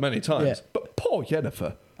brought this up many times, Yeah. but poor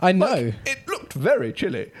Yennefer. I know. Like, it looked very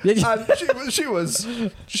chilly, Yeah. and she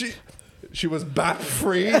was bat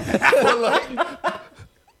free for like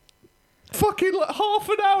fucking like half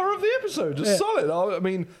an hour of the episode, just Yeah. solid. I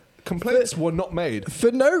mean, complaints were not made.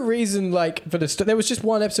 For no reason, like, there was just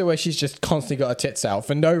one episode where she's just constantly got her tits out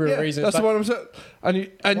for no real reason. That's It's what like, I'm saying.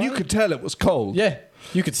 And you could tell it was cold. yeah,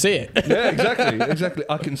 you could see it. Yeah, exactly.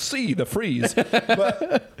 I can see the freeze,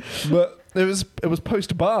 but it was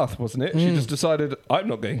post bath, wasn't it? She just decided I'm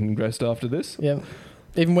not getting dressed after this. Yeah.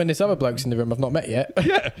 Even when this other bloke's in the room I've not met yet.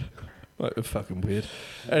 Yeah, like, fucking weird.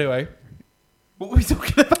 Anyway, What were we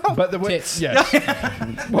talking about? but the Tits. Yes.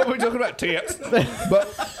 What were we talking about? Tits.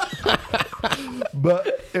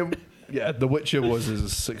 But The Witcher was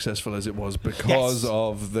as successful as it was because Yes.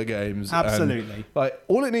 of the games. And, Absolutely. like,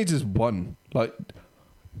 all it needs is one. Like,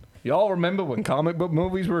 y'all remember when comic book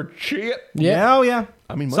movies were shit? Yeah. Oh, yeah.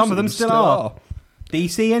 I mean, most Some of them still are.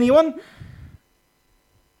 DC, anyone?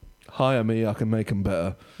 Hire me, I can make them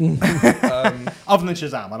better. Other than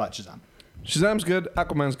Shazam. I like Shazam. Shazam's good.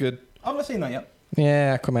 Aquaman's good. I've not seen that yet.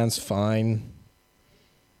 Yeah, Aquaman's fine.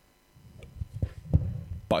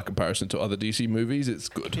 By comparison to other DC movies, it's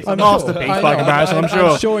good. It's a masterpiece I by know. comparison, I'm I'm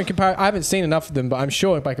sure. sure in comparison, I haven't seen enough of them, but I'm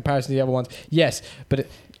sure by comparison to the other ones, yes, but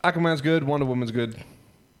Aquaman's good. Wonder Woman's good.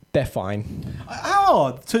 they're fine. How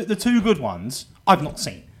are the two good ones I've not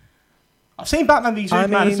seen? I've seen Batman v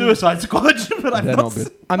Superman and Suicide Squad, but I've They're not not good.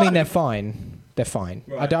 seen- I mean, they're fine. They're fine.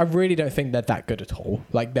 Right. I really don't think they're that good at all.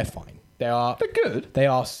 Like, they're fine. They are. They're good. They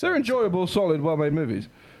are. They're enjoyable, solid, well-made movies.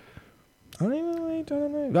 I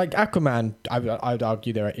don't know. Like Aquaman, I would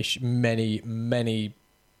argue there are many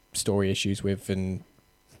story issues with and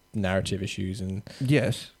narrative issues, and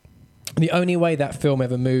Yes. the only way that film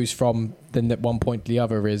ever moves from the one point to the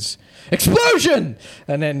other is explosion,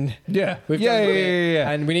 and then Yeah. we've Yeah. done it.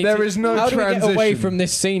 And we need There to, is no how do we get away transition. from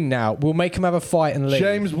this scene now? We'll make him have a fight and leave.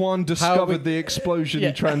 James Wan discovered we- the explosion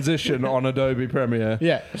Yeah. transition on Adobe Premiere.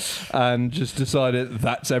 Yeah. And just decided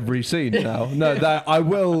that's every scene now. No, that I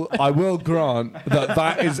will grant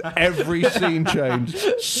that is every scene change.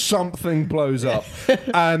 Something blows up,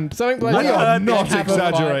 and Something blows we up, are they not have a fight,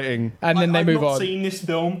 exaggerating. and then they I've move not on. seen this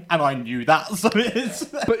film, and I knew that. So it's.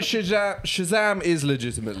 But Shazam is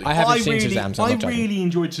legitimately. I haven't seen Shazam, so I'm I not judging. really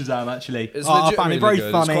enjoyed Shazam actually. It's I found legitimately it very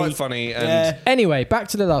good. funny. It's quite funny. And Yeah. Anyway, back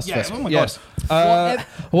to the Last of Yeah. Us. Oh my yes, god.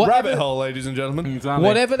 rabbit hole, ladies and gentlemen.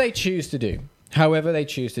 Whatever they choose to do, however they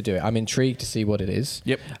choose to do it, I'm intrigued to see what it is.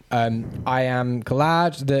 Yep. I am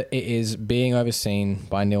glad that it is being overseen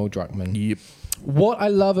by Neil Druckmann. Yep. What I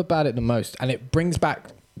love about it the most, and it brings back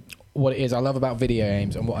what it is I love about video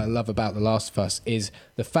games and what I love about The Last of Us, is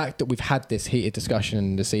the fact that we've had this heated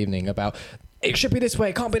discussion this evening about it should be this way,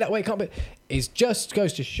 it can't be that way, it can't be. It just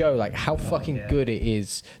goes to show like how fucking good it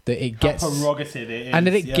is that it gets, How prerogative it is. and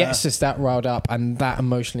that it yeah. gets us that riled up and that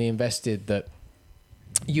emotionally invested that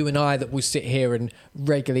you and I that will sit here and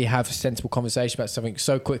regularly have a sensible conversation about something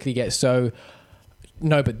so quickly get so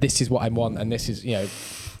no, but this is what I want, and this is, you know,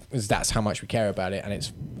 that's how much we care about it, and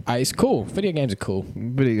it's cool. Video games are cool.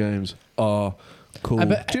 Video games are Cool.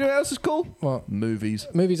 but- Do you know what else is cool? What? Movies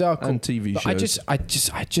Movies are cool. and TV But shows.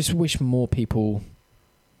 I just wish more people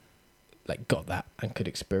like got that and could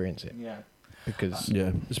experience it Yeah. because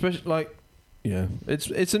Yeah, especially like, yeah,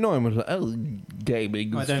 it's annoying when it's like,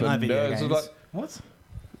 gaming. I don't for like video nerds. It's games. Like, What?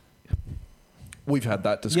 we've had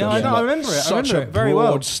that discussion. Yeah, I know. I Like, remember it. I Such remember a it very broad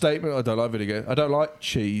well. statement. I don't like video games. I don't like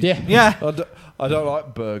cheese. yeah, Yeah. I don't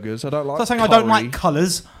like burgers. I don't like. Stop saying I don't curry. like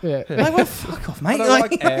colours. yeah. Like, well, fuck off, I mate. don't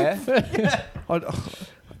Like- like air.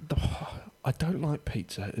 I don't like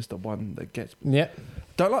pizza. Is the one that gets. Yeah.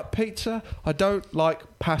 Don't like pizza. I don't like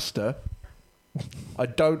pasta. I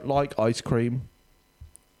don't like ice cream.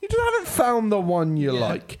 You just haven't found the one you Yeah.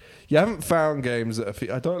 like. You haven't found games that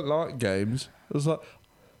are. I don't like games. I was like,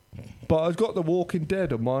 but I've got The Walking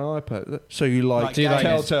Dead on my iPad. So you like, Do you like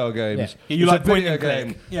Telltale games? Yeah, you It's like a point video and click.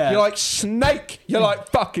 game. Yeah. You like Snake. You like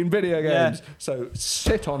fucking video Yeah. games. So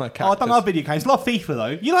sit on a Oh, I cactus. don't love video games. I love FIFA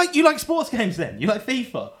though. You like sports games then? You like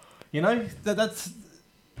FIFA? You know that's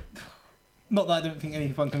not that I don't think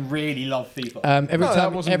anyone can really love FIFA. Every No, that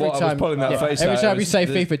time, wasn't every what I was time, pulling that face every at. time It you was say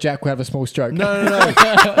the- FIFA, Jack will have a small stroke. No.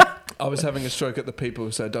 I was having a stroke at the people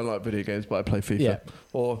who said, I don't like video games, but I play FIFA. Yeah.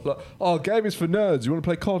 Or, like, oh, game is for nerds. You want to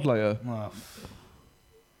play COD later? Well,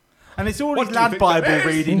 and it's all What these do you lad think Bible that is?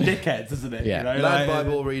 reading dickheads, isn't it? Yeah. You know, Lad like-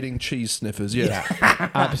 Bible reading cheese sniffers, yeah.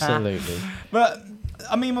 Absolutely. But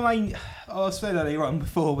I mean, I was saying earlier on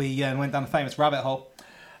before we went down the famous rabbit hole.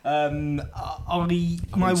 I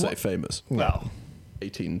My wouldn't say famous. well,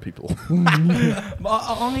 18 people.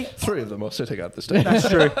 I 3 of them are sitting at this table. That's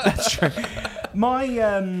true. That's true. My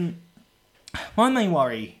main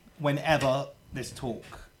worry whenever there's talk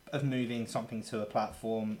of moving something to a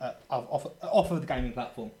platform off of the gaming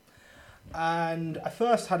platform, and I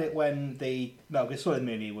first had it when the Metal Gear Solid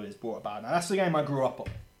movie was brought about. Now that's the game I grew up on.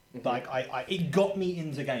 Like it got me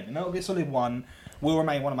into gaming. Metal Gear Solid 1 will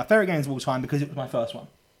remain one of my favorite games of all time because it was my first one,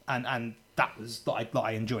 and that was that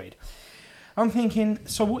I enjoyed. I'm thinking,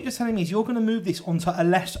 so what you're telling me is you're going to move this onto a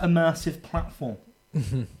less immersive platform.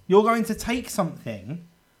 You're going to take something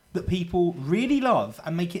that people really love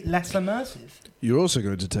and make it less immersive. You're also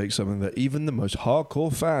going to take something that even the most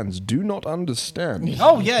hardcore fans do not understand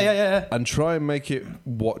Oh, yeah. and try and make it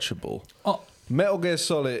watchable. Oh, Metal Gear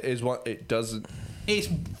Solid is what it doesn't it's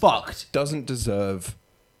fucked. deserve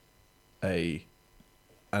an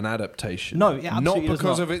adaptation. No, it not absolutely does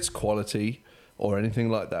because not. of its quality or anything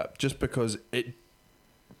like that. Just because it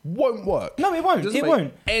won't work. No, it won't. doesn't It make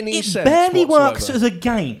won't. Any It sense barely works whatsoever. as a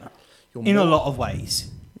game You're in a more- lot of ways.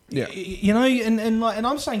 Yeah. You know, and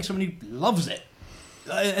I'm saying someone who loves it,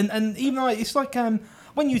 and even though it's like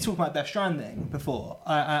when you talked about Death Stranding before,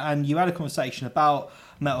 and you had a conversation about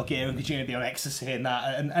Metal Gear and Kojima be on ecstasy and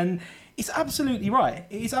that, and it's absolutely right.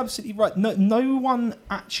 It's absolutely right. No one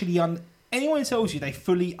actually anyone who tells you they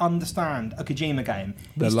fully understand a Kojima game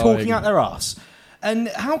They're is lying. talking out their ass. And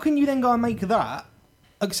how can you then go and make that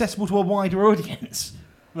accessible to a wider audience,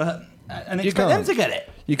 and You expect them can't. to get it?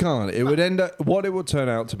 You can't. It would end up. What it would turn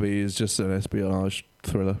out to be is just an espionage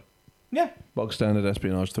thriller, Yeah, bog standard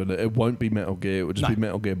espionage thriller. It won't be Metal Gear. It would just No. be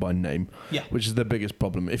Metal Gear by name, yeah. which is the biggest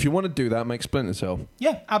problem. If you want to do that, make Splinter Cell.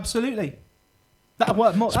 Yeah, absolutely. That'll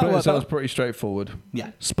work more. That'll Splinter work Cell's better. pretty straightforward.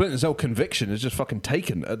 Yeah. Splinter Cell Conviction is just fucking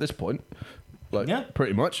taken at this point. Like, Yeah.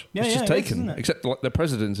 pretty much. Yeah, it's yeah, just it is, taken. isn't it? Except like the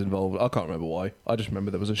president's involved. I can't remember why. I just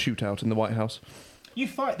remember there was a shootout in the White House. You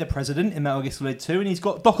fight the president in Metal Gear Solid 2 and he's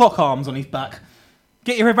got Doc Ock arms on his back.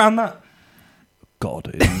 Get your head around that.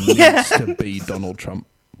 God, it needs to be Donald Trump.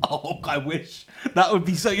 Oh, I wish. That would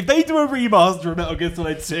be so... If they do a remaster of Metal Gear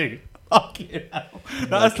Solid 2, fucking hell.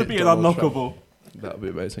 That has to Like be it, an Donald unlockable. That would be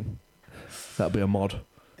amazing. That'd be a mod.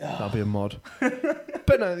 That'd be a mod.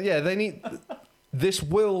 But no, yeah, they need... This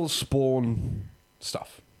will spawn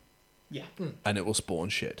stuff. Yeah. And it will spawn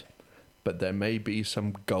shit. But there may be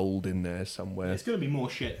some gold in there somewhere. It's going to be more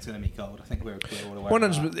shit. It's going to be gold. I think we're all aware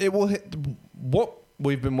of that. 100%. It will hit. What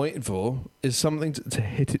we've been waiting for is something to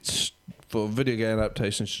hit its for video game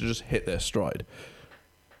adaptations to just hit their stride.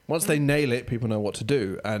 Once they nail it, people know what to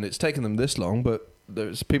do, and it's taken them this long. But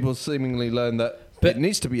there's people seemingly learn that But it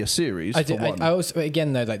needs to be a series. I, for did, I, one. I also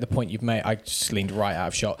again though, like the point you've made, I just leaned right out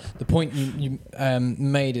of shot. The point you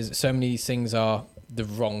made is that so many of these things are the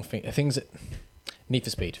wrong thing. Things that Need for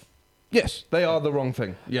Speed. Yes, they are the wrong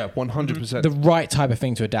thing. Yeah, 100%. The right type of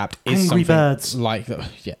thing to adapt is Angry something Birds. like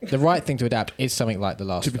the right thing to adapt is something like The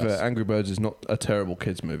Last To be of Us. fair, Angry Birds is not a terrible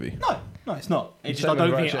kids movie. No, it's not. It's just, Same I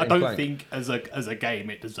with don't think. Ratchet I and don't Clank. think as a game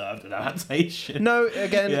it deserved an adaptation. No,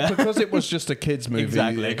 again, Yeah. because it was just a kids movie,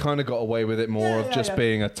 Exactly. it kind of got away with it more Yeah, of yeah, just yeah.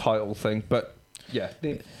 being a title thing. But Yeah.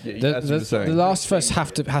 The as you were saying. The Last of Us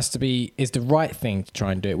has to be is the right thing to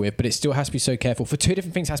try and do it with, but it still has to be so careful. For two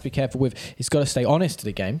different things, it has to be careful with. It's got to stay honest to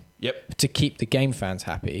the game. Yep. To keep the game fans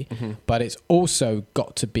happy, but it's also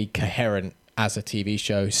got to be coherent as a TV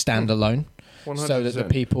show, standalone, 100%. so that the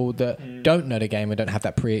people that don't know the game and don't have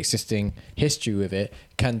that pre-existing history with it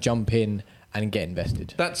can jump in and get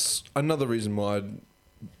invested. That's another reason why,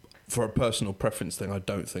 for a personal preference thing, I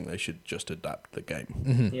don't think they should just adapt the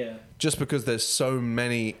game. Yeah. Just because there's so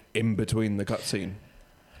many in between the cutscene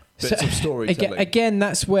bits of storytelling. Again,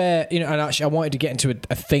 that's where, and actually I wanted to get into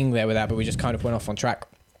a thing there with that, but we just kind of went off track.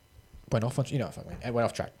 Went off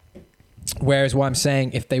track. Whereas what I'm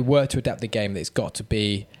saying, if they were to adapt the game, it's got to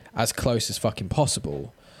be as close as fucking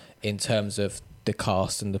possible in terms of the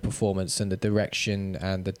cast and the performance and the direction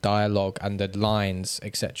and the dialogue and the lines,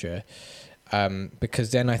 etc.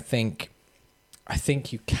 Because then I think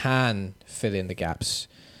you can fill in the gaps.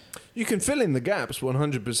 You can fill in the gaps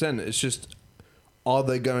 100%. It's just, are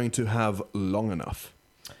they going to have long enough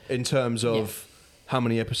in terms of how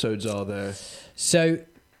many episodes are there? So,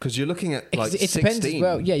 because you're looking at like it 16. depends.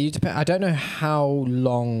 Well, yeah, you depend. I don't know how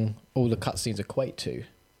long all the cutscenes equate to.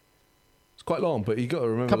 It's quite long, but you got to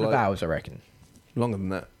remember, A couple of hours, I reckon. Longer than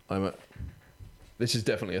that. This is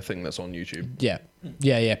definitely a thing that's on YouTube. Yeah.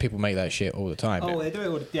 People make that shit all the time. Oh, they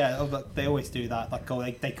do it. They always do that.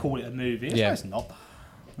 Like, they call it a movie. Yeah. It's not.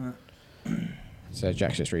 So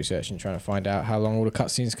Jack's just researching, trying to find out how long all the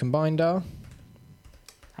cutscenes combined are.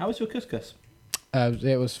 How was your couscous?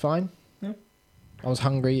 It was fine. Yeah. I was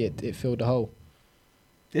hungry. It filled the hole.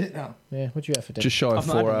 Did it now? Yeah. What'd you have for dinner? Just shy of I've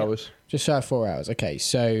not 4 had it yet. hours. Just shy of 4 hours. Okay,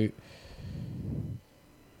 so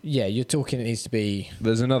yeah, you're talking. It needs to be.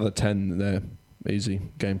 There's another 10 there. Easy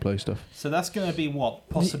gameplay stuff. So that's going to be what?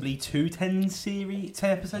 Possibly 2 10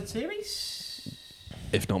 episode series?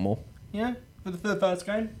 If not more. Yeah, for the first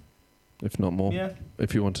game. If not more. Yeah.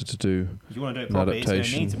 If you wanted to do If you want to do it an properly, it's going to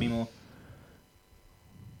adaptation. need to be more.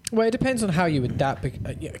 Well, it depends on how you adapt.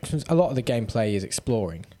 'Cause a lot of the gameplay is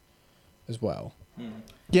exploring, as well.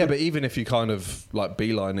 Yeah, but even if you kind of like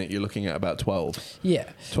beeline it, you're looking at about 12. Yeah,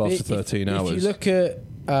 12 to 13 hours. If you look at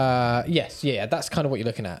that's kind of what you're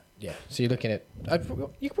looking at. Yeah, so you're looking at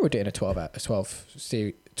you could probably do it in a 12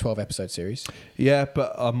 episode series. Yeah,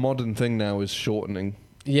 but a modern thing now is shortening.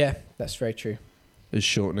 Yeah, that's very true. Is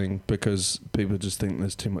shortening because people just think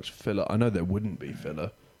there's too much filler. I know there wouldn't be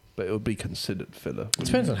filler, but it would be considered filler. It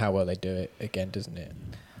depends on how well they do it. Again, doesn't it?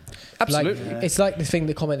 Absolutely. Like, it's like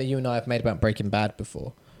the comment that you and I have made about Breaking Bad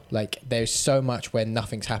before. Like, there's so much where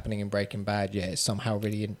nothing's happening in Breaking Bad, yet it's somehow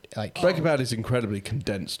really Breaking Bad is incredibly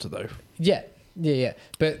condensed, though. Yeah.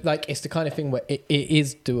 But like, it's the kind of thing where it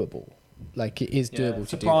is doable. Like, it is doable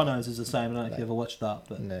to do. Sopranos is the same. I don't know if you ever watched that,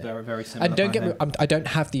 but No. very, very similar. And don't get me, kind I don't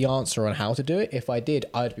have the answer on how to do it. If I did,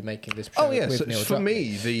 I'd be making this. Oh show yeah, with so Neil for Druckmann.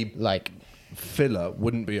 me the like filler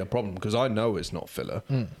wouldn't be a problem because I know it's not filler.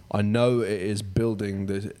 I know it is building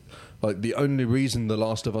the. Like, the only reason The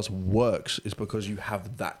Last of Us works is because you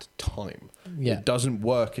have that time. Yeah. It doesn't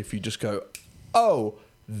work if you just go, oh,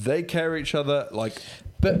 they care each other like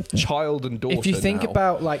But child and daughter. if you think now.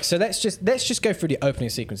 about like, so let's just go through the opening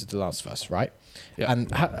sequence of The Last of Us, right? Yeah. And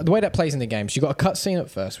the way that plays in the games, you got a cutscene at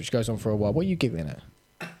first, which goes on for a while. What are you giggling at?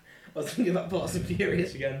 I was thinking about Fast and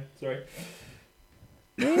Furious again. Sorry.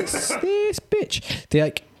 this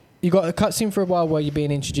bitch. You got a cutscene for a while where you're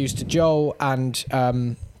being introduced to Joel and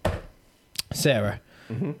Sarah,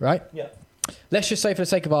 right? Yeah. Let's just say, for the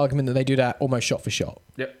sake of argument, that they do that almost shot for shot.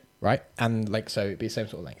 Yep. Right? And like, so it'd be the same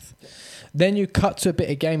sort of length. Then you cut to a bit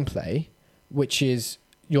of gameplay, which is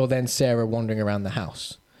you're then Sarah wandering around the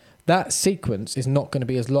house. That sequence is not going to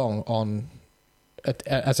be as long on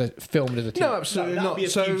as a filmed as a TV. No, absolutely that'd not. be a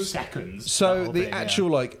So, few seconds. so that'll the be, yeah. actual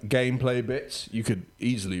like gameplay bits you could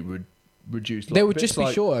easily reduce. Like, They would bits just be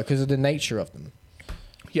like, shorter because of the nature of them.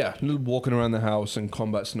 Yeah, little walking around the house and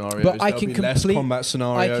combat scenarios. But I There'll can be less combat I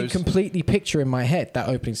scenarios. can completely picture in my head that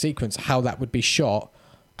opening sequence, how that would be shot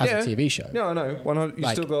as a TV show. Yeah, I know. 100, you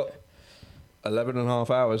Like- still got 11 and a half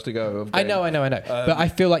hours to go. Of I game. know. But I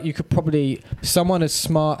feel like you could probably, someone as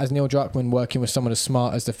smart as Neil Druckmann working with someone as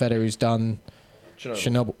smart as the fella who's done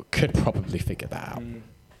Chernobyl could probably figure that out.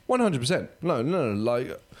 100%. No.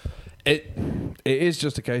 Like, it is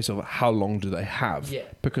just a case of how long do they have? Yeah.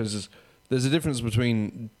 Because there's a difference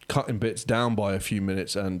between cutting bits down by a few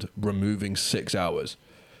minutes and removing 6 hours.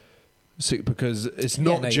 Because it's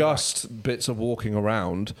not no, you're just bits of walking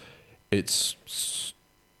around.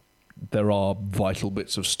 There are vital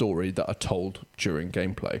bits of story that are told during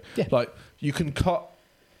gameplay. Yeah. Like, you can cut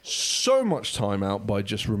so much time out by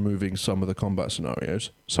just removing some of the combat scenarios.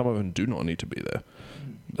 Some of them do not need to be there.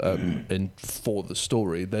 for the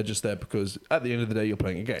story. They're just there because at the end of the day, you're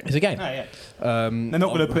playing a game. It's a game. Oh, yeah. They're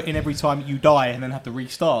not going to put in every time you die and then have to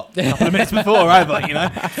restart a couple of minutes before either, you know?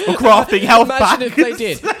 Or crafting health Imagine back. if they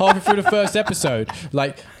did halfway through the first episode,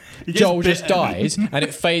 like gets Joel just bitten. dies and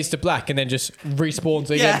it fades to black and then just respawns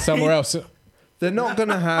again Yeah. somewhere else. They're not going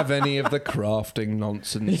to have any of the crafting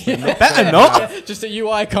nonsense. They're not Better gonna not. have- Just a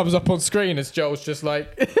UI comes up on screen as Joel's just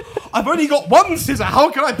like, I've only got one scissor. How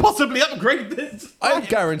can I possibly upgrade this? I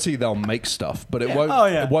guarantee they'll make stuff, but it won't. Oh,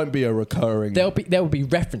 yeah. It won't be a recurring. there will be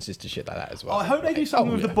references to shit like that as well. Oh, I hope they do something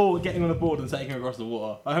Oh, with yeah. the board, getting on a board and taking across the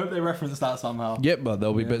water. I hope they reference that somehow. Yep, but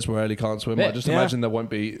there'll be bits where Ellie can't swim. Yeah. I just Yeah. imagine there won't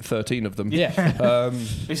be 13 of them. Yeah, I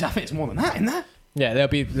think it's more than that, isn't there? yeah. There'll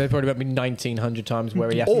probably be 1900 times where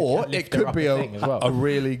he has Or to lift it her could up be the thing as well. a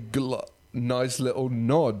really nice little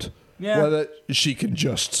nod. Yeah. Whether she can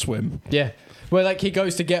just swim. Yeah. Well, like he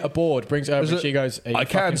goes to get a board, brings it over, Is and it- she goes, "Are you I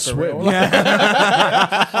can fucking for swim." real?"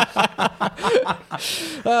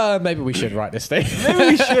 Maybe we should write this thing.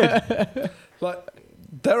 Maybe we should. Like,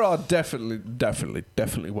 there are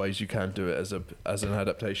definitely ways you can do it as an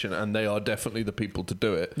adaptation, and they are definitely the people to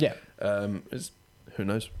do it. Yeah. Who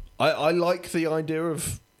knows? I like the idea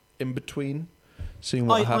of in between, seeing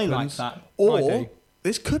what I happens. like that. I Or do.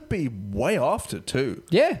 this could be way after too.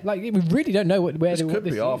 Yeah, like we really don't know where This what could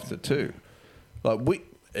be is. after too. Like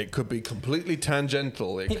it could be completely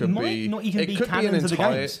tangential. It could might be. not even it be could be an canon to the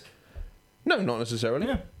entire. games. No, not necessarily.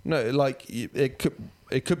 Yeah. No, like it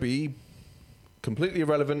could be completely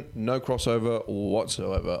irrelevant, no crossover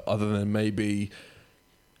whatsoever, other than maybe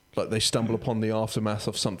like they stumble upon the aftermath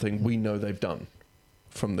of something we know they've done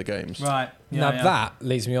from the games. Right. Now that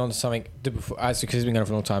leads me on to something because it's been going on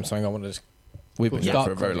for a long time. Something I want to just We've been here Start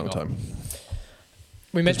for a very long closing time.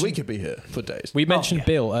 we Because mentioned we could be here for days. we mentioned yeah.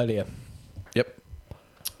 Bill earlier. Yep.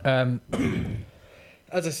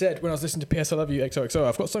 As I said when I was listening to PS I Love You XOXO,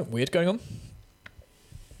 I've got something weird going on.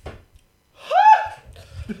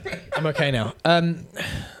 I'm okay now. I'm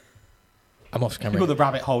off You've got camera. the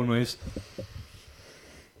rabbit hole moves.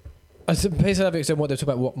 PS I Love You XOXO, what they talk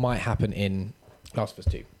about what might happen in Last of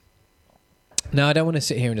Us 2. Now, I don't want to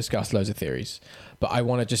sit here and discuss loads of theories, but I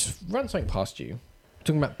want to just run something past you.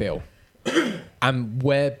 Talking about Bill and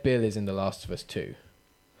where Bill is in The Last of Us 2.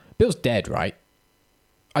 Bill's dead, right?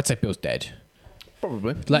 I'd say Bill's dead.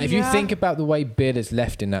 Probably. Like, if you Yeah. think about the way Bill is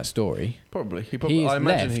left in that story, Probably. he is I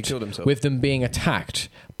imagine left he killed himself. with them being attacked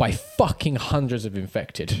by fucking hundreds of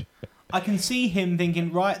infected. I can see him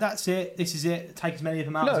thinking, right, that's it. This is it. Take as many of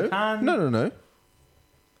them out as I no, can. no.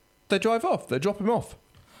 They drive off. They drop him off.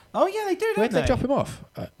 Oh, yeah, they do, don't Where'd they drop him off?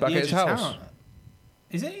 Back The at edge his of house. town.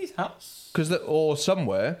 Is it his house? Or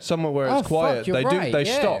somewhere where Oh, it's quiet. fuck, you're they right, They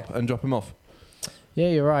yeah. stop and drop him off. Yeah,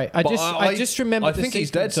 you're right. I But just remember I the think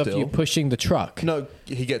he's dead sequence of you still. pushing the truck. No,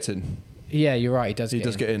 he gets in. Yeah, you're right. He does. He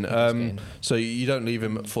does get in. He does get in. So you don't leave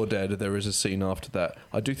him for dead. There is a scene after that.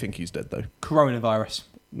 I do think he's dead though. Coronavirus.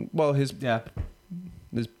 Well, his Yeah,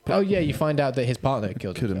 Oh yeah, you find out that his partner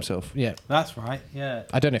killed himself. Yeah, that's right. Yeah.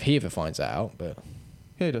 I don't know if he ever finds that out, but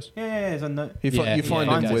Yeah, he does. Yeah, it's a no. You Yeah, find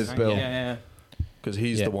yeah, him he with does. Bill Yeah. because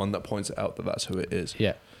he's Yeah. the one that points out that that's who it is.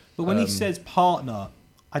 yeah. But when he Um, says partner,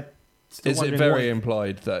 I still Is it wondering very what-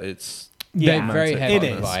 implied that it's Yeah, They're very romantic heavy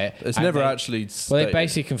it is. by it. It's And never they- actually. Well, stated. they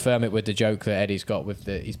basically confirm it with the joke that Eddie's got with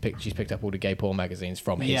the she's picked up all the gay porn magazines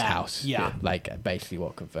from his Yeah, house. yeah. Like basically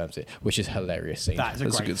what confirms it, which is hilarious scene. That is a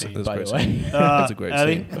That's a great good scene. that's a by great the way. scene. That's a great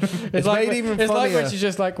Ellie? scene. It's like made even it's like when funnier. she's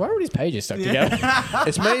just like, why are all these pages stuck together?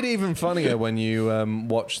 It's made even funnier when you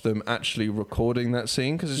watch them actually recording that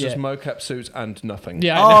scene because it's just Yeah. mocap suits and nothing.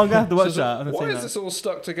 Yeah, Oh, I know. I'm gonna have to So watch it's that. like, I'm gonna why see is that. this all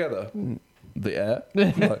stuck together? The air.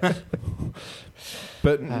 Like-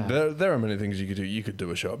 but there are many things you could do. You could do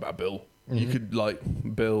a show about Bill. You could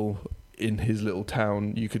like Bill in his little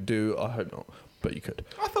town. You could do. I hope not, but you could.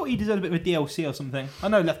 I thought he deserved a bit of a DLC or something. I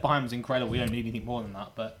know Left Behind was incredible. We don't need anything more than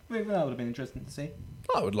that, but that would have been interesting to see.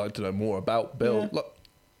 I would like to know more about Bill. Yeah. Look,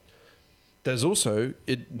 there's also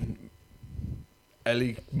it.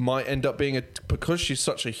 Ellie might end up being because she's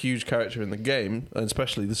such a huge character in the game, and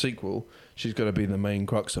especially the sequel. She's going to be the main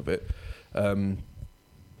crux of it.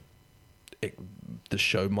 The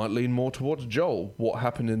show might lean more towards Joel. What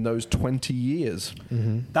happened in those 20 years?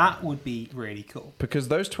 That would be really cool. Because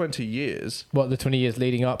those 20 years. What, the 20 years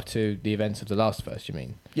leading up to the events of The Last of Us, you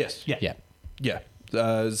mean? Yes. Yeah. Yeah. Yeah.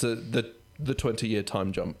 So the 20-year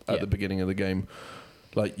time jump at Yeah. the beginning of the game.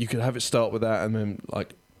 Like, you could have it start with that and then,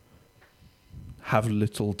 like, have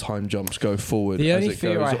little time jumps go forward The as only it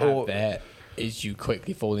fear goes. I have Or- there is you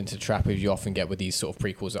quickly fall into the trap as you often get with these sort of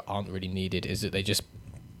prequels that aren't really needed, is that they just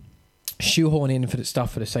shoehorn in for the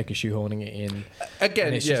stuff for the sake of shoehorning it in. Again,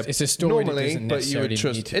 And it's yeah, just- it's a story that normally, doesn't but you would necessarily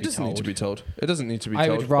trust. need to It be doesn't need to told. be told. It doesn't need to be I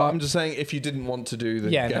would told. But ra- I'm just saying, if you didn't want to do the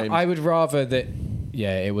Yeah, game, no, I would rather that.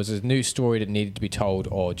 Yeah, it was a new story that needed to be told,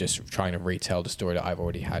 or just trying to retell the story that I've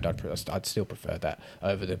already had. I'd still prefer that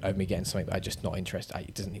over me getting something that I'm just not interested.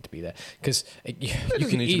 It doesn't need to be there because you doesn't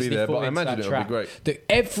can need to be easily there, fall but I into imagine that it would be trap great. that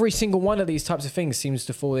every single one of these types of things seems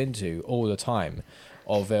to fall into all the time.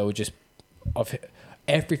 Of they'll just of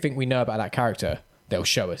everything we know about that character, they'll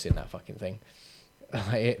show us in that fucking thing.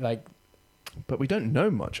 Like but we don't know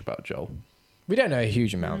much about Joel. we don't know a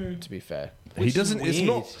huge amount, to be fair. He Which is doesn't. It's weird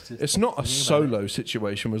not. to It's not a think about solo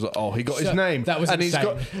situation. Was like, oh, he got his So- name, that was and he's insane.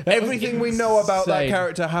 got That was everything we know about that insane.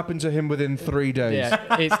 character happened to him within 3 days.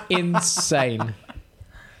 Yeah, it's insane.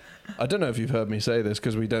 I don't know if you've heard me say this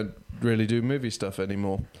because we don't really do movie stuff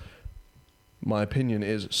anymore. My opinion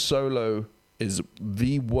is Solo is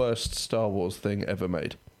the worst Star Wars thing ever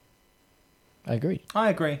made. I agree. I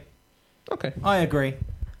agree. Okay. I agree.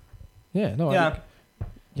 Yeah, no, Yeah. I think,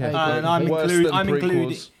 yeah, And I'm Worse include. than I'm including.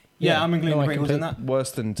 prequels. Yeah, Yeah. I'm including No, I prequels in complete- that.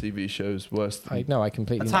 Worse than TV shows. Worse than I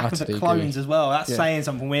completely Attack of utterly the Clones agree. as well. That's Yeah. saying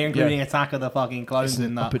something. We're including Attack of the fucking Clones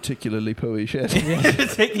in a that. particularly pooey shit.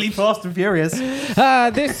 Particularly Fast and Furious.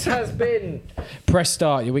 This has been Press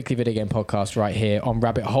Start, your weekly video game podcast right here on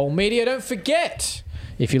Rabbit Hole Media. Don't forget,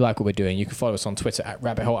 if you like what we're doing, you can follow us on Twitter at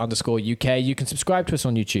rabbithole_UK. You can subscribe to us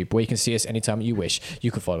on YouTube, where you can see us anytime you wish.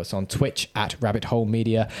 You can follow us on Twitch at Rabbit Hole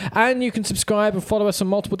Media. And you can subscribe and follow us on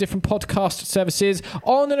multiple different podcast services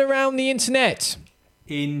on and around the internet.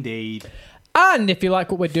 Indeed. And if you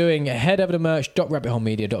like what we're doing, head over to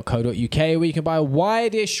merch.rabbitholemedia.co.uk, where you can buy a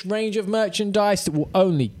wide-ish range of merchandise that will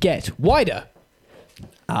only get wider.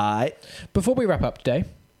 Aye. Before we wrap up today,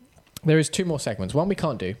 there is 2 more segments. One we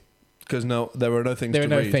can't do. Because no, there are no things There to are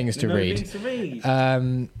no read. things to No read, things to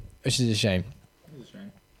read. which is a shame.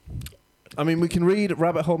 I mean, we can read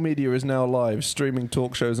Rabbit Hole Media is now live, streaming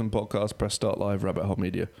talk shows and podcasts. Press Start Live, Rabbit Hole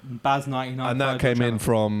Media. Baz99. And that came in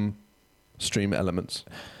from Stream Elements.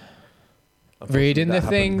 Reading the that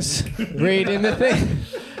things. Reading the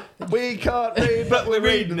things. We can't read, but we're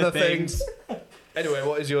reading the things. things. Anyway,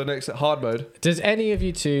 what is your next hard mode? Does any of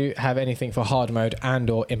you two have anything for hard mode and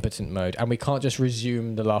or impotent mode? And we can't just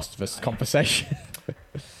resume the Last of Us conversation.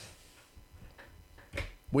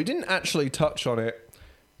 We didn't actually touch on it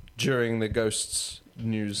during the Ghosts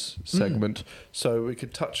news segment, so we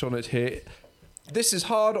could touch on it here. This is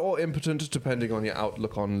hard or impotent depending on your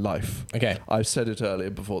outlook on life. Okay. I've said it earlier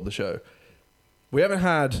before the show. We haven't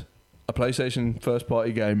had a PlayStation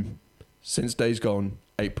first-party game since Days Gone,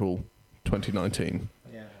 April 2019,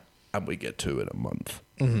 Yeah. and we get 2 in a month.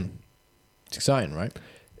 Mm-hmm. It's exciting, right?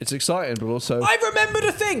 It's exciting, but also... I remembered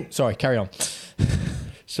a thing! Sorry, carry on.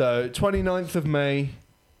 So, 29th of May,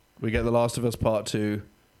 we get The Last of Us Part 2.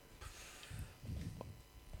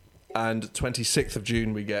 And 26th of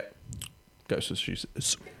June, we get Ghosts of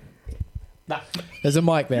Tsushima. There's a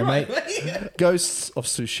mic there, mate. Ghosts of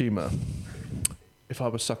Tsushima. If I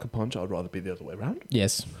was Sucker Punch, I'd rather be the other way around.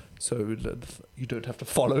 Yes. So you don't have to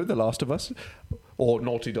follow The Last of Us or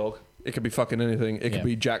Naughty Dog. It could be fucking anything. It could Yeah.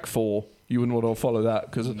 be Jack 4. You wouldn't want to follow that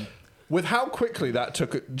because with how quickly that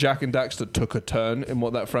Jack and Daxter took a turn in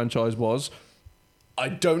what that franchise was, I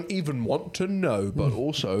don't even want to know. But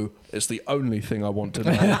also, it's the only thing I want to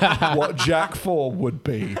know what Jack 4 would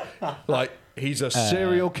be. Like, he's a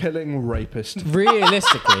serial killing rapist.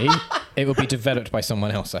 Realistically, it will be developed by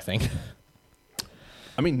someone else, I think.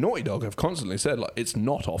 I mean, Naughty Dog have constantly said, like, it's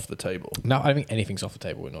not off the table. No, I don't think anything's off the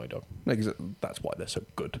table with Naughty Dog. That's why they're so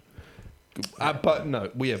good. But no,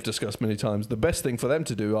 we have discussed many times, the best thing for them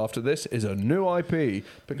to do after this is a new IP.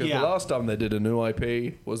 Because Yeah. the last time they did a new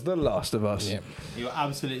IP was The Last of Us. Yeah. You're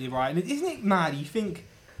absolutely right. And isn't it mad? You think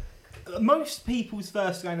most people's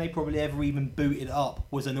first game they probably ever even booted up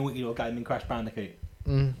was a Naughty Dog game in Crash Bandicoot.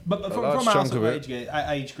 But A from large our chunk sort of of it.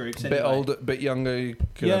 age groups, A bit anyway. older, bit younger, you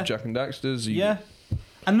could Yeah. have Jack and Daxter's. Yeah.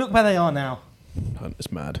 And look where they are now.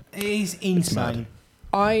 It's mad. It is insane.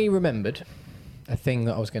 I remembered a thing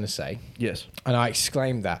that I was going to say, Yes. and I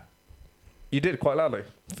exclaimed that. You did quite loudly.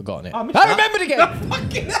 Forgotten it. I missed I that. remembered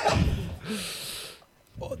again!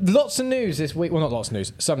 Lots of news this week. Well, not lots of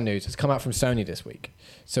news. Some news has come out from Sony this week.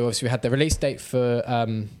 So obviously we had the release date for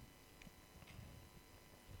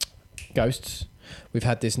Ghosts. We've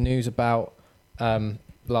had this news about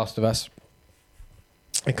Last of Us.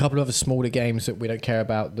 A couple of other smaller games that we don't care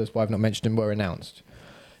about, that's why I've not mentioned them, were announced.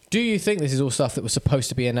 Do you think this is all stuff that was supposed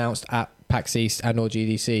to be announced at PAX East and or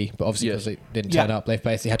GDC, but obviously Yes. because it didn't turn up, they've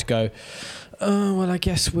basically had to go, oh, well, I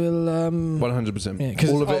guess we'll... 100%. Yeah,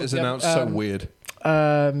 'cause- All of it is announced so weird.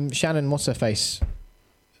 Shannon, what's her face?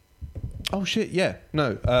 Oh shit! Yeah,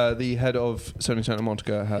 no. The head of Sony Santa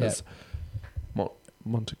Monica has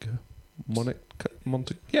Monica.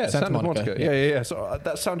 Yeah, Santa Monica. Yeah. So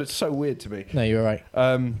that sounded so weird to me. No, you're right.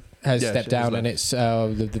 Has stepped down, and it's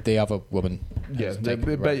the other woman. Yeah,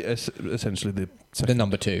 essentially the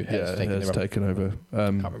number 2 has taken over.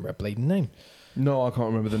 Can't remember her bleeding name. No, I can't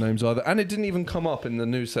remember the names either, and it didn't even come up in the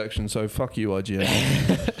news section. So fuck you,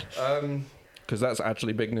 IGN, because that's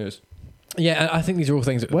actually big news. Yeah, I think these are all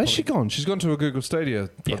things. Where's she gone? She's gone to a Google Stadia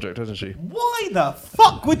project, hasn't she? Why the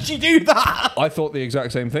fuck would you do that? I thought the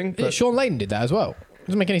exact same thing. But Sean Layden did that as well.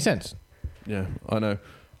 Doesn't make any sense. Yeah, I know.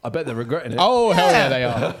 I bet they're regretting it. Oh, hell yeah, they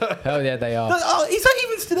are. Hell yeah, they are. Is that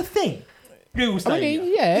even still a thing? Google Stadia. I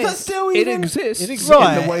mean, yeah. Is that still It even? exists. It exists.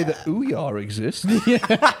 Right. In the way that Ouya exists.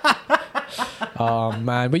 Oh,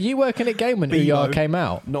 man. Were you working at Game when Bevo. Ouya came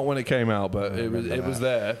out? Not when it came out, but it was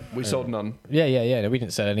there. We sold none. Yeah. No, we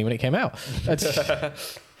didn't sell any when it came out.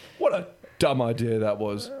 What a dumb idea that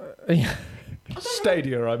was. Yeah.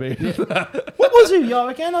 Stadia, I mean. What was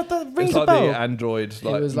Ouya again? That rings It's a like bell. the Android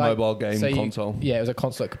mobile game console. Yeah, it was a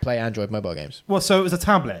console that could play Android mobile games. Well, so it was a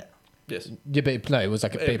tablet. Yes. Yeah, but no, it was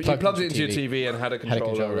like You plugged it into your TV and had a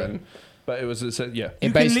controller. But it was, yeah. It You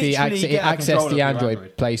can basically literally get a accessed controller the for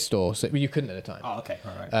Android Play Store, so you couldn't at the time. Oh, okay.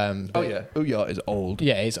 All right. But Yeah. Ouya is old.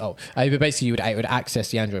 yeah, it's old. But basically, it would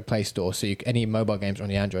access the Android Play Store, so any mobile games on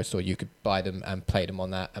the Android store, you could buy them and play them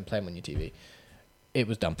on that and play them on your TV. It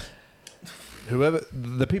was dumb.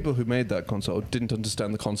 The people who made that console didn't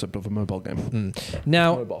understand the concept of a mobile game.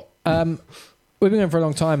 Now, Mobile. we've been going for a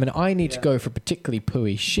long time, and I need to go for particularly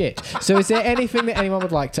pooey shit. So, is there anything that anyone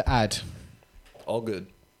would like to add? All good.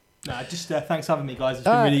 Nah, just thanks for having me, guys. It's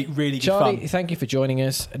been really, really good Charlie, fun. thank you for joining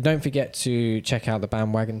us. Don't forget to check out the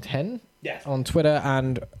Bandwagon 10 on Twitter,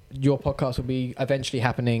 and your podcast will be eventually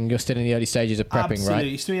happening. You're still in the early stages of prepping,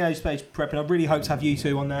 Absolutely. right? Still in the early stage of prepping. I really hope to have you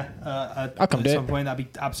two on there I'll come at do some it. point.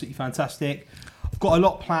 That'd be absolutely fantastic. I've got a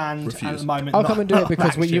lot planned at the moment. I'll come and do it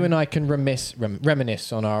because action. you and I can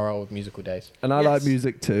reminisce on our old musical days. And I Yes. like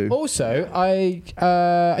music too. Also,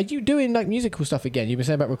 are you doing like musical stuff again? You've been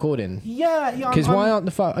saying about recording. Yeah. Because why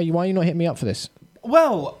are you not hitting me up for this?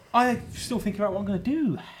 Well, I'm still thinking about what I'm going to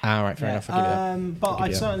do. All right, fair enough. I'll give you that. But I'll give I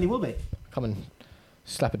you that. certainly will be. Come and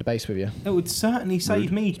slap at the bass with you. It would certainly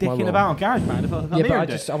save me my dicking role. about on GarageBand if I come Yeah, here but and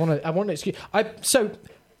do it. I want an excuse. So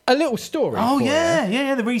a little story. Oh for you.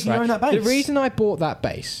 yeah. The reason you own that bass. The reason I bought that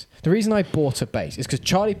bass, the reason I bought a bass is because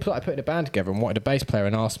Charlie I put a band together and wanted a bass player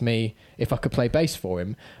and asked me if I could play bass for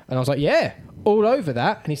him. And I was like, yeah, all over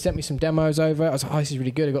that. And he sent me some demos over. I was like, oh, this is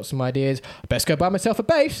really good. I got some ideas. I best go buy myself a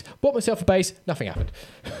bass. Bought myself a bass. Nothing happened.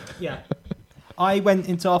 Yeah. I went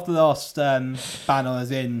into, after the last band I was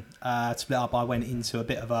in, to split up, I went into a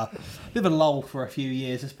bit of a lull for a few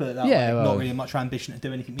years, let's put it that Yeah, way. well- Not really much ambition to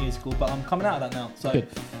do anything musical, but I'm coming out of that now. So Good.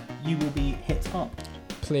 you will be hit up.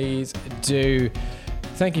 Please do.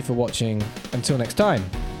 Thank you for watching. Until next time,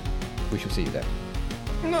 we shall see you then.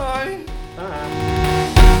 No. Bye.